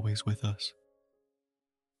are always with us.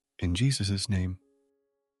 In Jesus' name,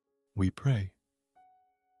 we pray.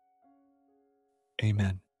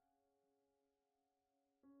 Amen.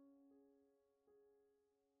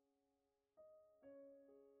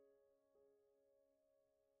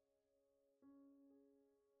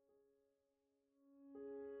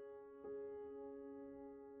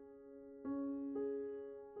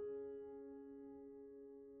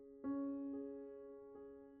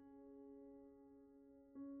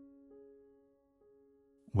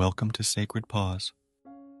 Welcome to Sacred Pause.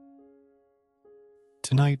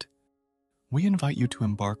 Tonight, we invite you to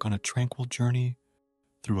embark on a tranquil journey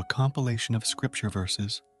through a compilation of scripture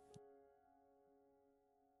verses.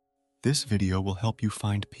 This video will help you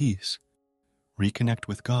find peace, reconnect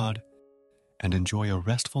with God, and enjoy a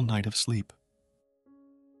restful night of sleep.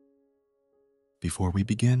 Before we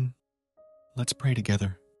begin, let's pray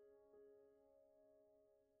together.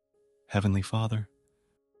 Heavenly Father,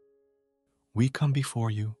 we come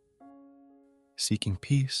before you, seeking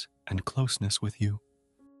peace and closeness with you.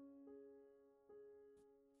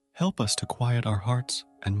 Help us to quiet our hearts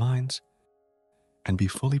and minds and be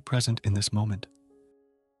fully present in this moment.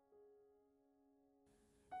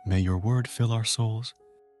 May your word fill our souls,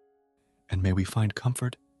 and may we find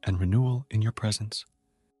comfort and renewal in your presence.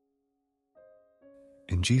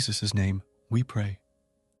 In Jesus' name we pray.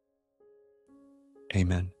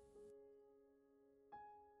 Amen.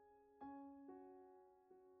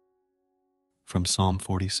 From Psalm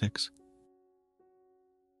 46.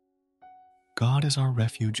 God is our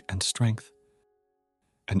refuge and strength,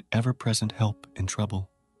 an ever-present help in trouble.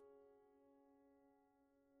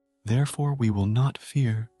 Therefore we will not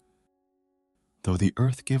fear, though the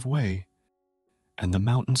earth give way, and the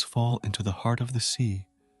mountains fall into the heart of the sea,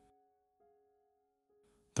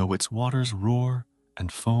 though its waters roar and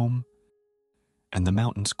foam, and the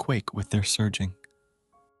mountains quake with their surging.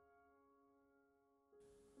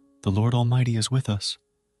 The Lord Almighty is with us.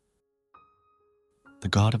 The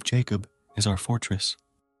God of Jacob is our fortress.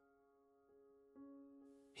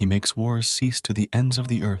 He makes wars cease to the ends of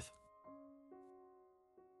the earth.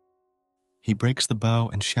 He breaks the bow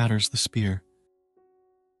and shatters the spear.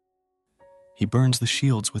 He burns the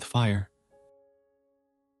shields with fire.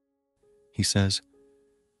 He says,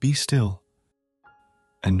 "Be still,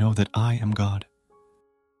 and know that I am God.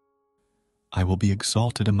 I will be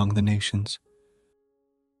exalted among the nations.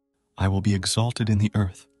 I will be exalted in the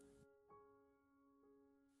earth.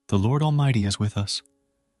 The Lord Almighty is with us.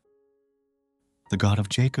 The God of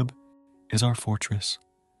Jacob is our fortress."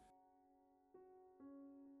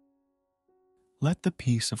 Let the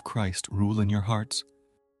peace of Christ rule in your hearts,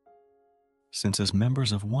 since as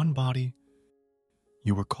members of one body,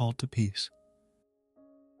 you were called to peace.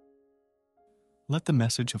 Let the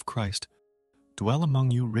message of Christ dwell among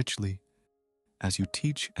you richly as you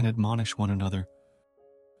teach and admonish one another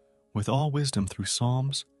with all wisdom through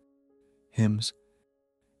psalms, hymns,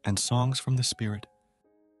 and songs from the Spirit,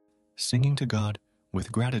 singing to God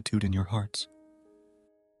with gratitude in your hearts.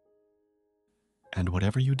 And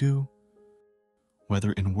whatever you do,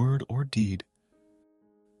 whether in word or deed,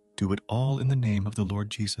 do it all in the name of the Lord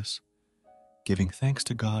Jesus, giving thanks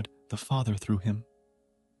to God the Father through him.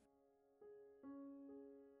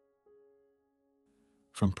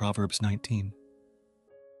 From Proverbs 19.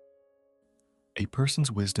 A person's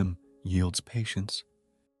wisdom yields patience.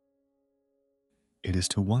 It is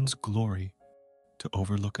to one's glory to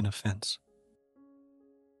overlook an offense.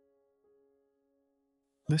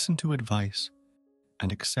 Listen to advice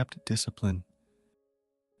and accept discipline,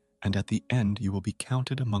 and at the end you will be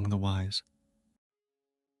counted among the wise.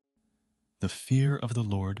 The fear of the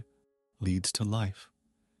Lord leads to life.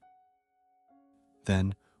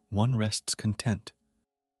 Then one rests content,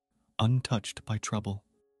 untouched by trouble.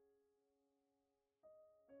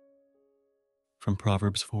 From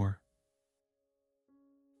Proverbs 4.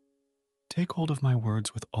 Take hold of my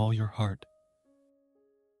words with all your heart.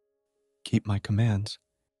 Keep my commands,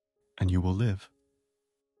 and you will live.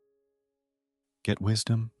 Get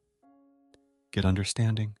wisdom, get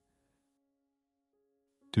understanding.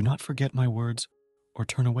 Do not forget my words or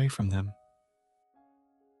turn away from them.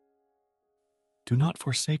 Do not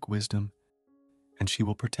forsake wisdom, and she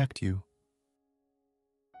will protect you.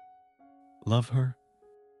 Love her,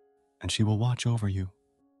 and she will watch over you.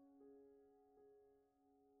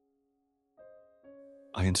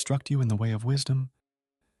 I instruct you in the way of wisdom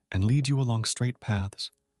and lead you along straight paths.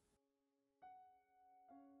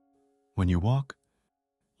 When you walk,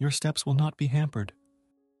 your steps will not be hampered.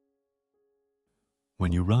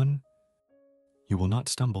 When you run, you will not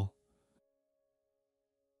stumble.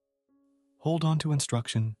 Hold on to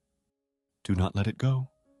instruction. Do not let it go.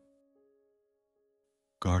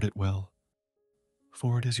 Guard it well,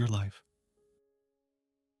 for it is your life.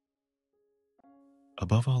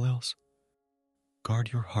 Above all else,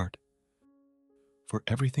 guard your heart, for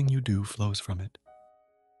everything you do flows from it.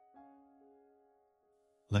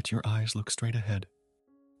 Let your eyes look straight ahead.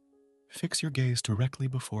 Fix your gaze directly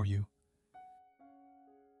before you.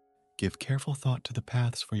 Give careful thought to the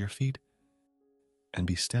paths for your feet, and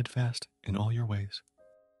be steadfast in all your ways.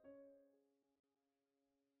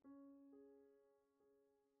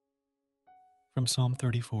 From from Psalm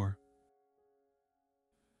 34.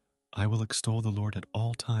 I will extol the Lord at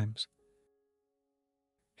all times.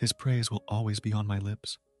 His praise will always be on my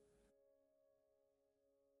lips.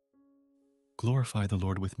 Glorify the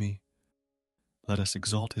Lord with me. Let us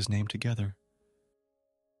exalt his name together.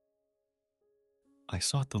 I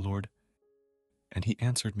sought the Lord, and he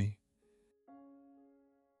answered me.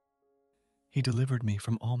 He delivered me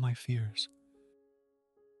from all my fears.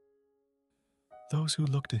 Those who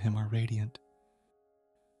look to him are radiant.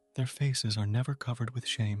 Their faces are never covered with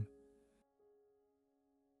shame.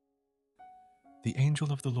 The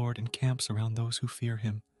angel of the Lord encamps around those who fear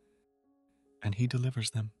him, and he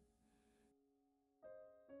delivers them.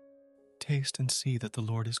 Taste and see that the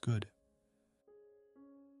Lord is good.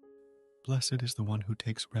 Blessed is the one who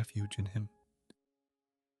takes refuge in him.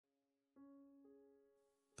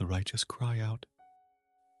 The righteous cry out,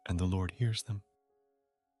 and the Lord hears them.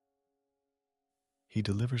 He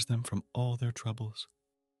delivers them from all their troubles.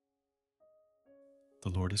 The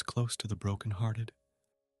Lord is close to the brokenhearted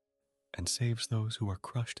and saves those who are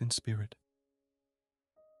crushed in spirit.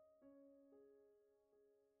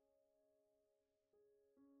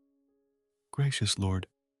 Gracious Lord,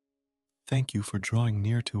 thank you for drawing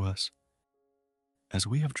near to us as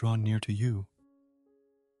we have drawn near to you.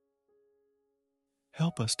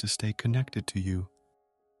 Help us to stay connected to you,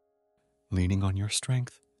 leaning on your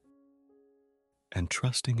strength and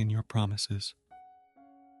trusting in your promises.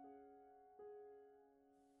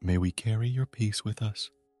 May we carry your peace with us,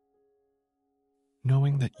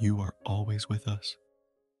 knowing that you are always with us.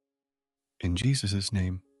 In Jesus'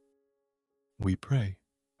 name, we pray.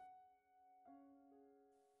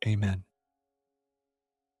 Amen.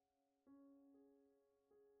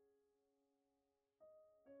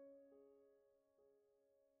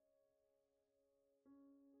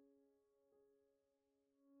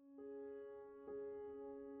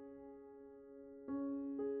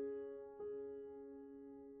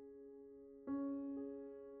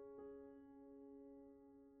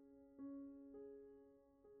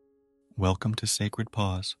 Welcome to Sacred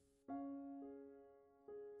Pause.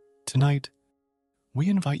 Tonight, we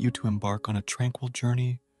invite you to embark on a tranquil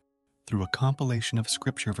journey through a compilation of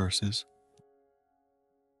scripture verses.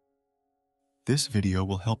 This video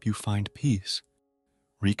will help you find peace,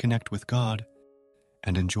 reconnect with God,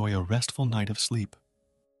 and enjoy a restful night of sleep.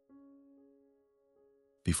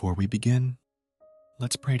 Before we begin,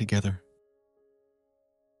 let's pray together.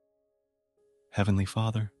 Heavenly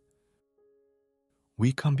Father,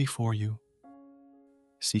 we come before you,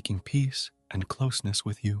 seeking peace and closeness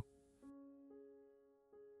with you.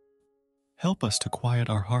 Help us to quiet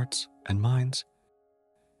our hearts and minds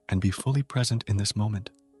and be fully present in this moment.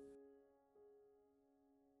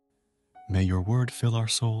 May your word fill our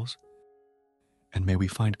souls, and may we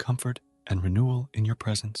find comfort and renewal in your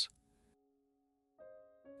presence.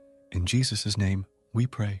 In Jesus' name, we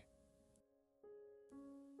pray.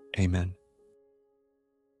 Amen.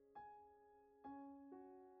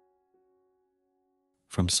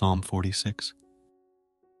 From Psalm 46.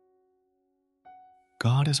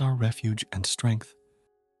 God is our refuge and strength,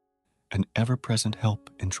 an ever-present help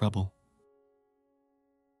in trouble.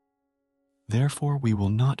 Therefore we will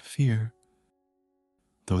not fear,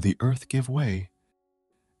 though the earth give way,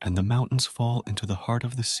 and the mountains fall into the heart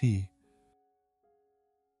of the sea,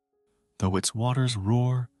 though its waters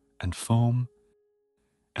roar and foam,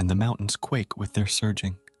 and the mountains quake with their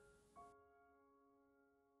surging.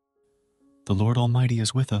 The Lord Almighty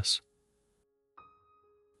is with us.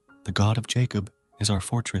 The God of Jacob is our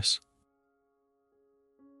fortress.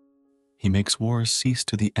 He makes wars cease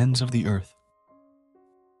to the ends of the earth.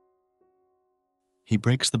 He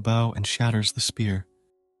breaks the bow and shatters the spear.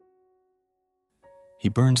 He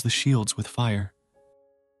burns the shields with fire.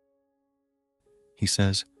 He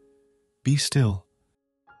says, "Be still,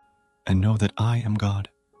 and know that I am God.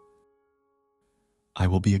 I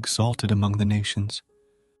will be exalted among the nations.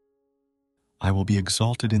 I will be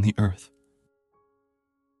exalted in the earth.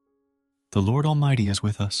 The Lord Almighty is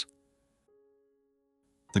with us.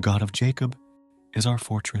 The God of Jacob is our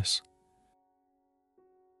fortress."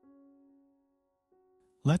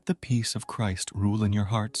 Let the peace of Christ rule in your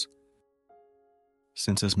hearts,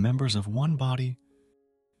 since as members of one body,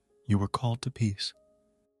 you were called to peace.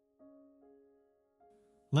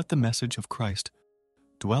 Let the message of Christ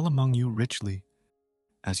dwell among you richly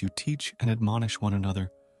as you teach and admonish one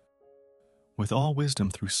another with all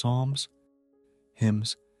wisdom through psalms,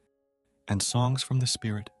 hymns, and songs from the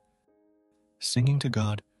Spirit, singing to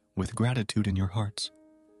God with gratitude in your hearts.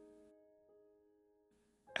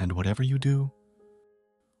 And whatever you do,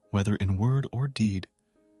 whether in word or deed,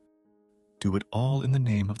 do it all in the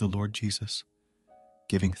name of the Lord Jesus,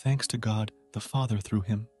 giving thanks to God the Father through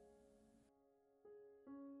him.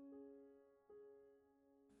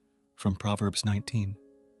 From Proverbs 19.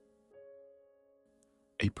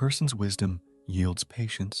 A person's wisdom yields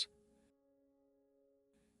patience.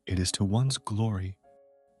 It is to one's glory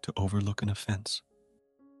to overlook an offense.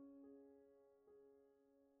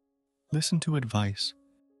 Listen to advice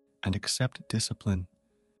and accept discipline,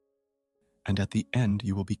 and at the end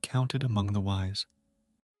you will be counted among the wise.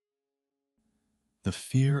 The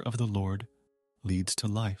fear of the Lord leads to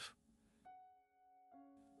life.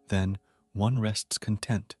 Then one rests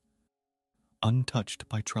content, untouched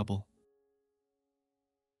by trouble.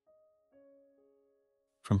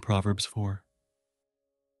 From Proverbs 4.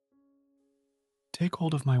 Take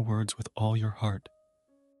hold of my words with all your heart.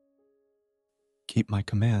 Keep my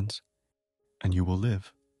commands, and you will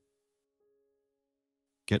live.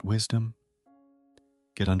 Get wisdom,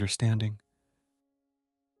 get understanding.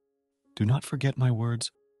 Do not forget my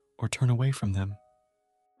words or turn away from them.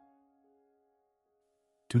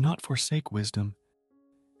 Do not forsake wisdom,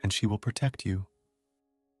 and she will protect you.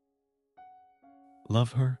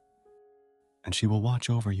 Love her, and she will watch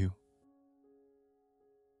over you.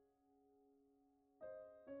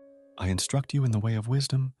 I instruct you in the way of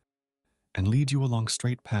wisdom and lead you along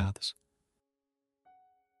straight paths.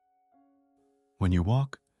 When you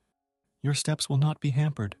walk, your steps will not be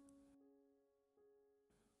hampered.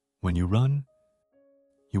 When you run,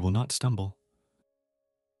 you will not stumble.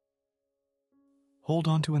 Hold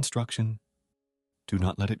on to instruction. Do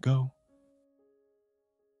not let it go.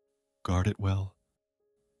 Guard it well,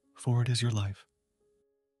 for it is your life.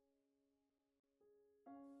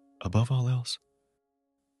 Above all else,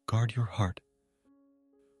 guard your heart,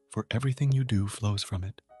 for everything you do flows from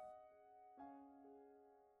it.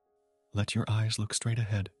 Let your eyes look straight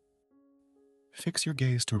ahead. Fix your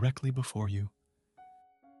gaze directly before you.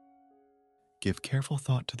 Give careful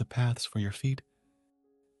thought to the paths for your feet,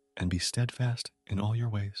 and be steadfast in all your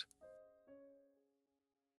ways.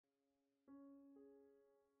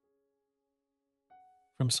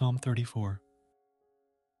 From Psalm 34.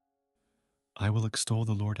 I will extol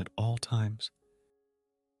the Lord at all times.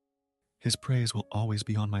 His praise will always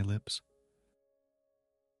be on my lips.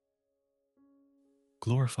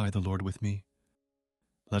 Glorify the Lord with me.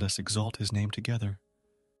 Let us exalt his name together.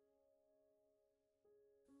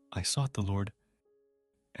 I sought the Lord,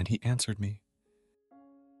 and he answered me.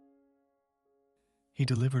 He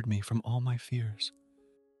delivered me from all my fears.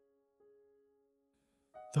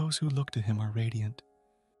 Those who look to him are radiant.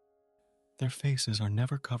 Their faces are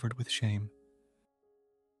never covered with shame.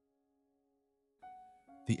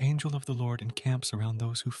 The angel of the Lord encamps around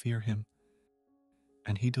those who fear him,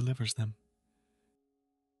 and he delivers them.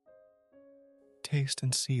 Taste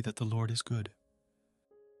and see that the Lord is good.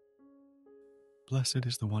 Blessed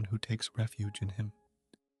is the one who takes refuge in him.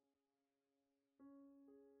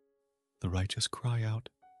 The righteous cry out,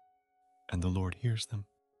 and the Lord hears them.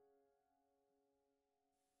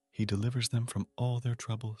 He delivers them from all their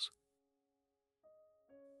troubles.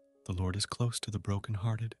 The Lord is close to the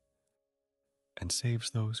brokenhearted and saves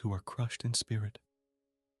those who are crushed in spirit.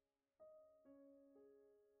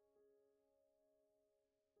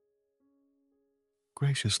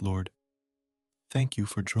 Gracious Lord, thank you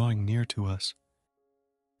for drawing near to us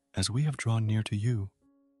as we have drawn near to you.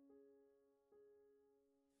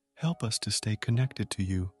 Help us to stay connected to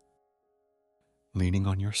you, leaning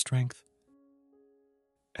on your strength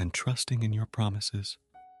and trusting in your promises.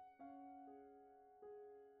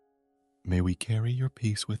 May we carry your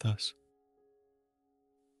peace with us,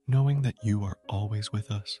 knowing that you are always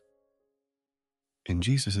with us. In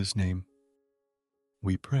Jesus' name,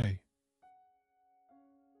 we pray.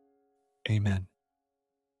 Amen.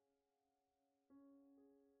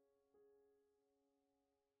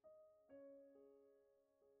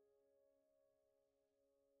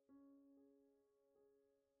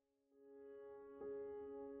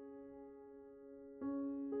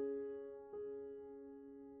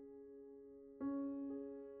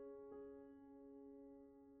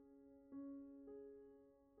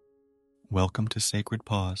 Welcome to Sacred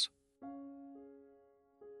Pause.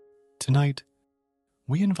 Tonight,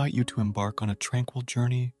 we invite you to embark on a tranquil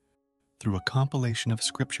journey through a compilation of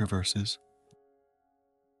scripture verses.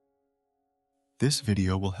 This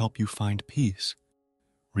video will help you find peace,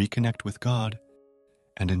 reconnect with God,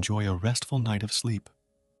 and enjoy a restful night of sleep.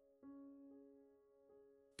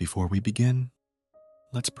 Before we begin,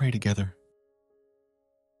 let's pray together.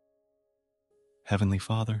 Heavenly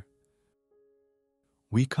Father,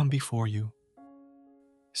 we come before you,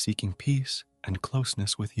 seeking peace and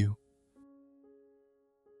closeness with you.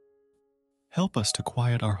 Help us to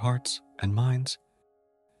quiet our hearts and minds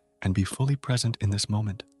and be fully present in this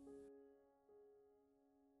moment.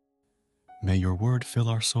 May your word fill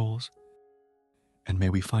our souls, and may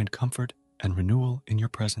we find comfort and renewal in your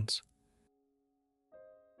presence.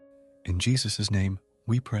 In Jesus' name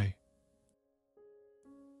we pray.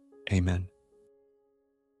 Amen.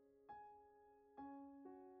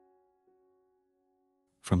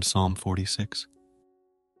 From Psalm 46.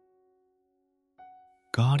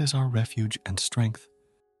 God is our refuge and strength,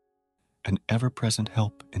 an ever-present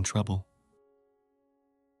help in trouble.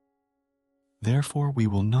 Therefore we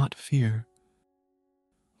will not fear,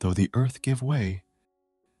 though the earth give way,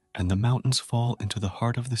 and the mountains fall into the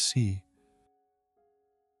heart of the sea,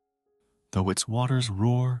 though its waters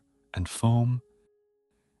roar and foam,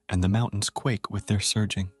 and the mountains quake with their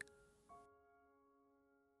surging.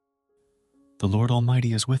 The Lord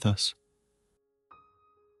Almighty is with us.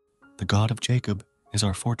 The God of Jacob is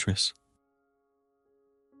our fortress.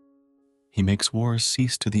 He makes wars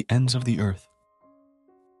cease to the ends of the earth.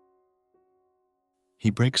 He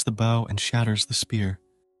breaks the bow and shatters the spear.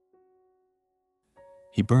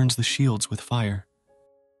 He burns the shields with fire.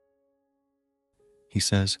 He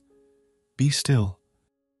says, "Be still,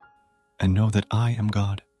 and know that I am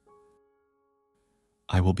God.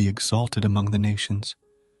 I will be exalted among the nations.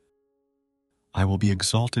 I will be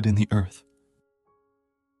exalted in the earth.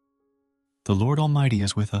 The Lord Almighty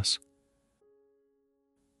is with us.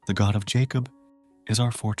 The God of Jacob is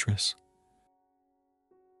our fortress."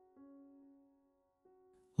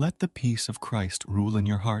 Let the peace of Christ rule in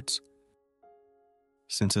your hearts,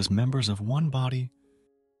 since as members of one body,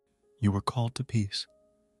 you were called to peace.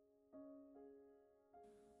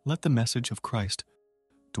 Let the message of Christ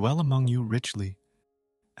dwell among you richly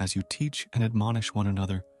as you teach and admonish one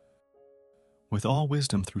another with all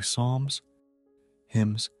wisdom through psalms,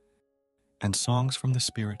 hymns, and songs from the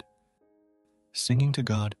Spirit, singing to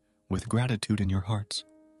God with gratitude in your hearts.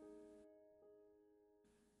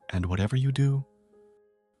 And whatever you do,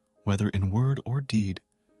 whether in word or deed,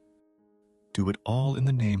 do it all in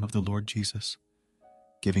the name of the Lord Jesus,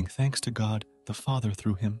 giving thanks to God the Father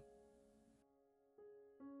through him.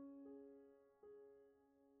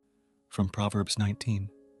 From Proverbs 19.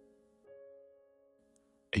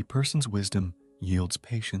 A person's wisdom yields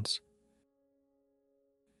patience.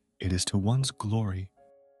 It is to one's glory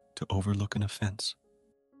to overlook an offense.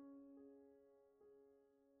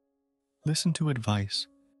 Listen to advice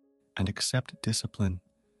and accept discipline,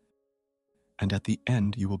 and at the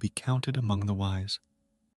end you will be counted among the wise.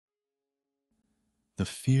 The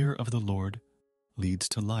fear of the Lord leads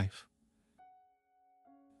to life.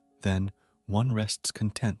 Then one rests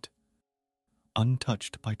content,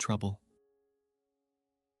 untouched by trouble.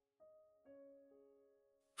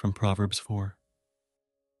 From Proverbs 4.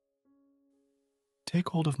 Take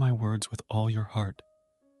hold of my words with all your heart.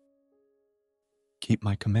 Keep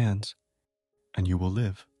my commands, and you will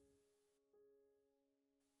live.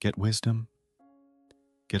 Get wisdom,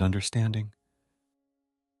 get understanding.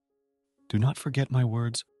 Do not forget my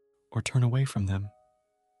words or turn away from them.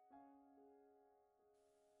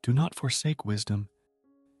 Do not forsake wisdom,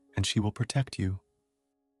 and she will protect you.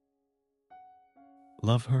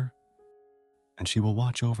 Love her, and she will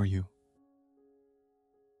watch over you.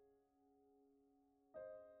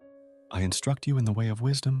 I instruct you in the way of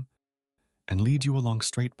wisdom and lead you along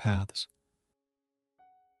straight paths.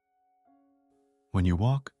 When you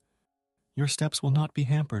walk, your steps will not be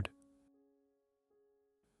hampered.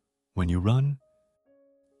 When you run,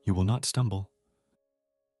 you will not stumble.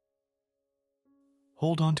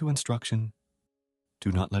 Hold on to instruction.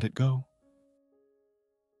 Do not let it go.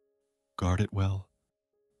 Guard it well,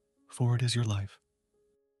 for it is your life.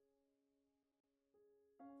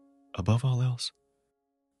 Above all else,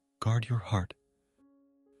 guard your heart,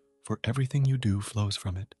 for everything you do flows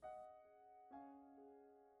from it.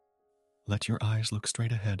 Let your eyes look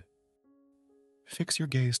straight ahead. Fix your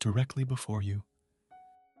gaze directly before you.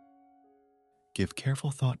 Give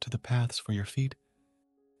careful thought to the paths for your feet,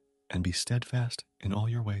 and be steadfast in all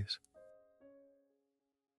your ways.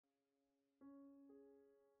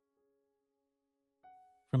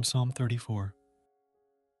 From Psalm 34.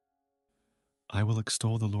 I will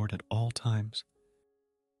extol the Lord at all times.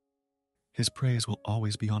 His praise will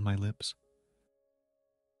always be on my lips.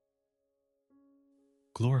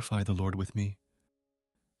 Glorify the Lord with me.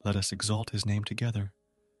 Let us exalt his name together.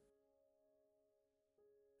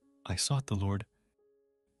 I sought the Lord,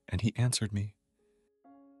 and he answered me.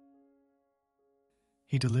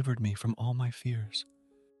 He delivered me from all my fears.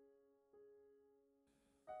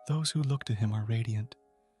 Those who look to him are radiant.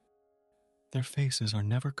 Their faces are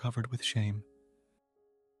never covered with shame.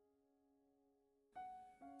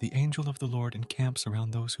 The angel of the Lord encamps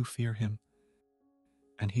around those who fear him,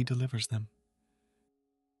 and he delivers them.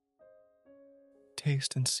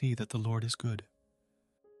 Taste and see that the Lord is good.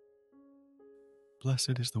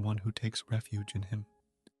 Blessed is the one who takes refuge in him.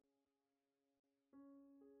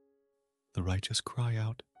 The righteous cry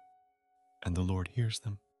out, and the Lord hears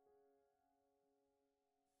them.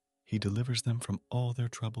 He delivers them from all their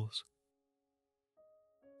troubles.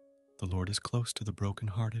 The Lord is close to the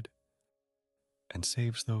brokenhearted and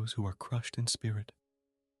saves those who are crushed in spirit.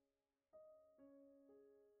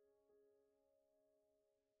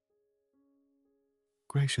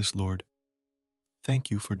 Gracious Lord,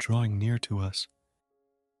 thank you for drawing near to us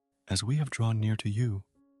as we have drawn near to you.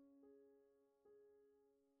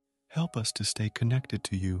 Help us to stay connected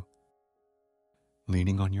to you,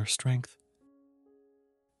 leaning on your strength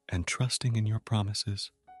and trusting in your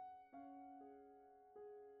promises.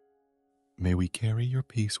 May we carry your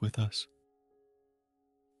peace with us,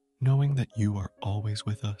 knowing that you are always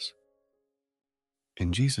with us.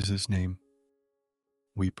 In Jesus' name,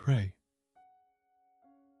 we pray.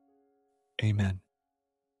 Amen.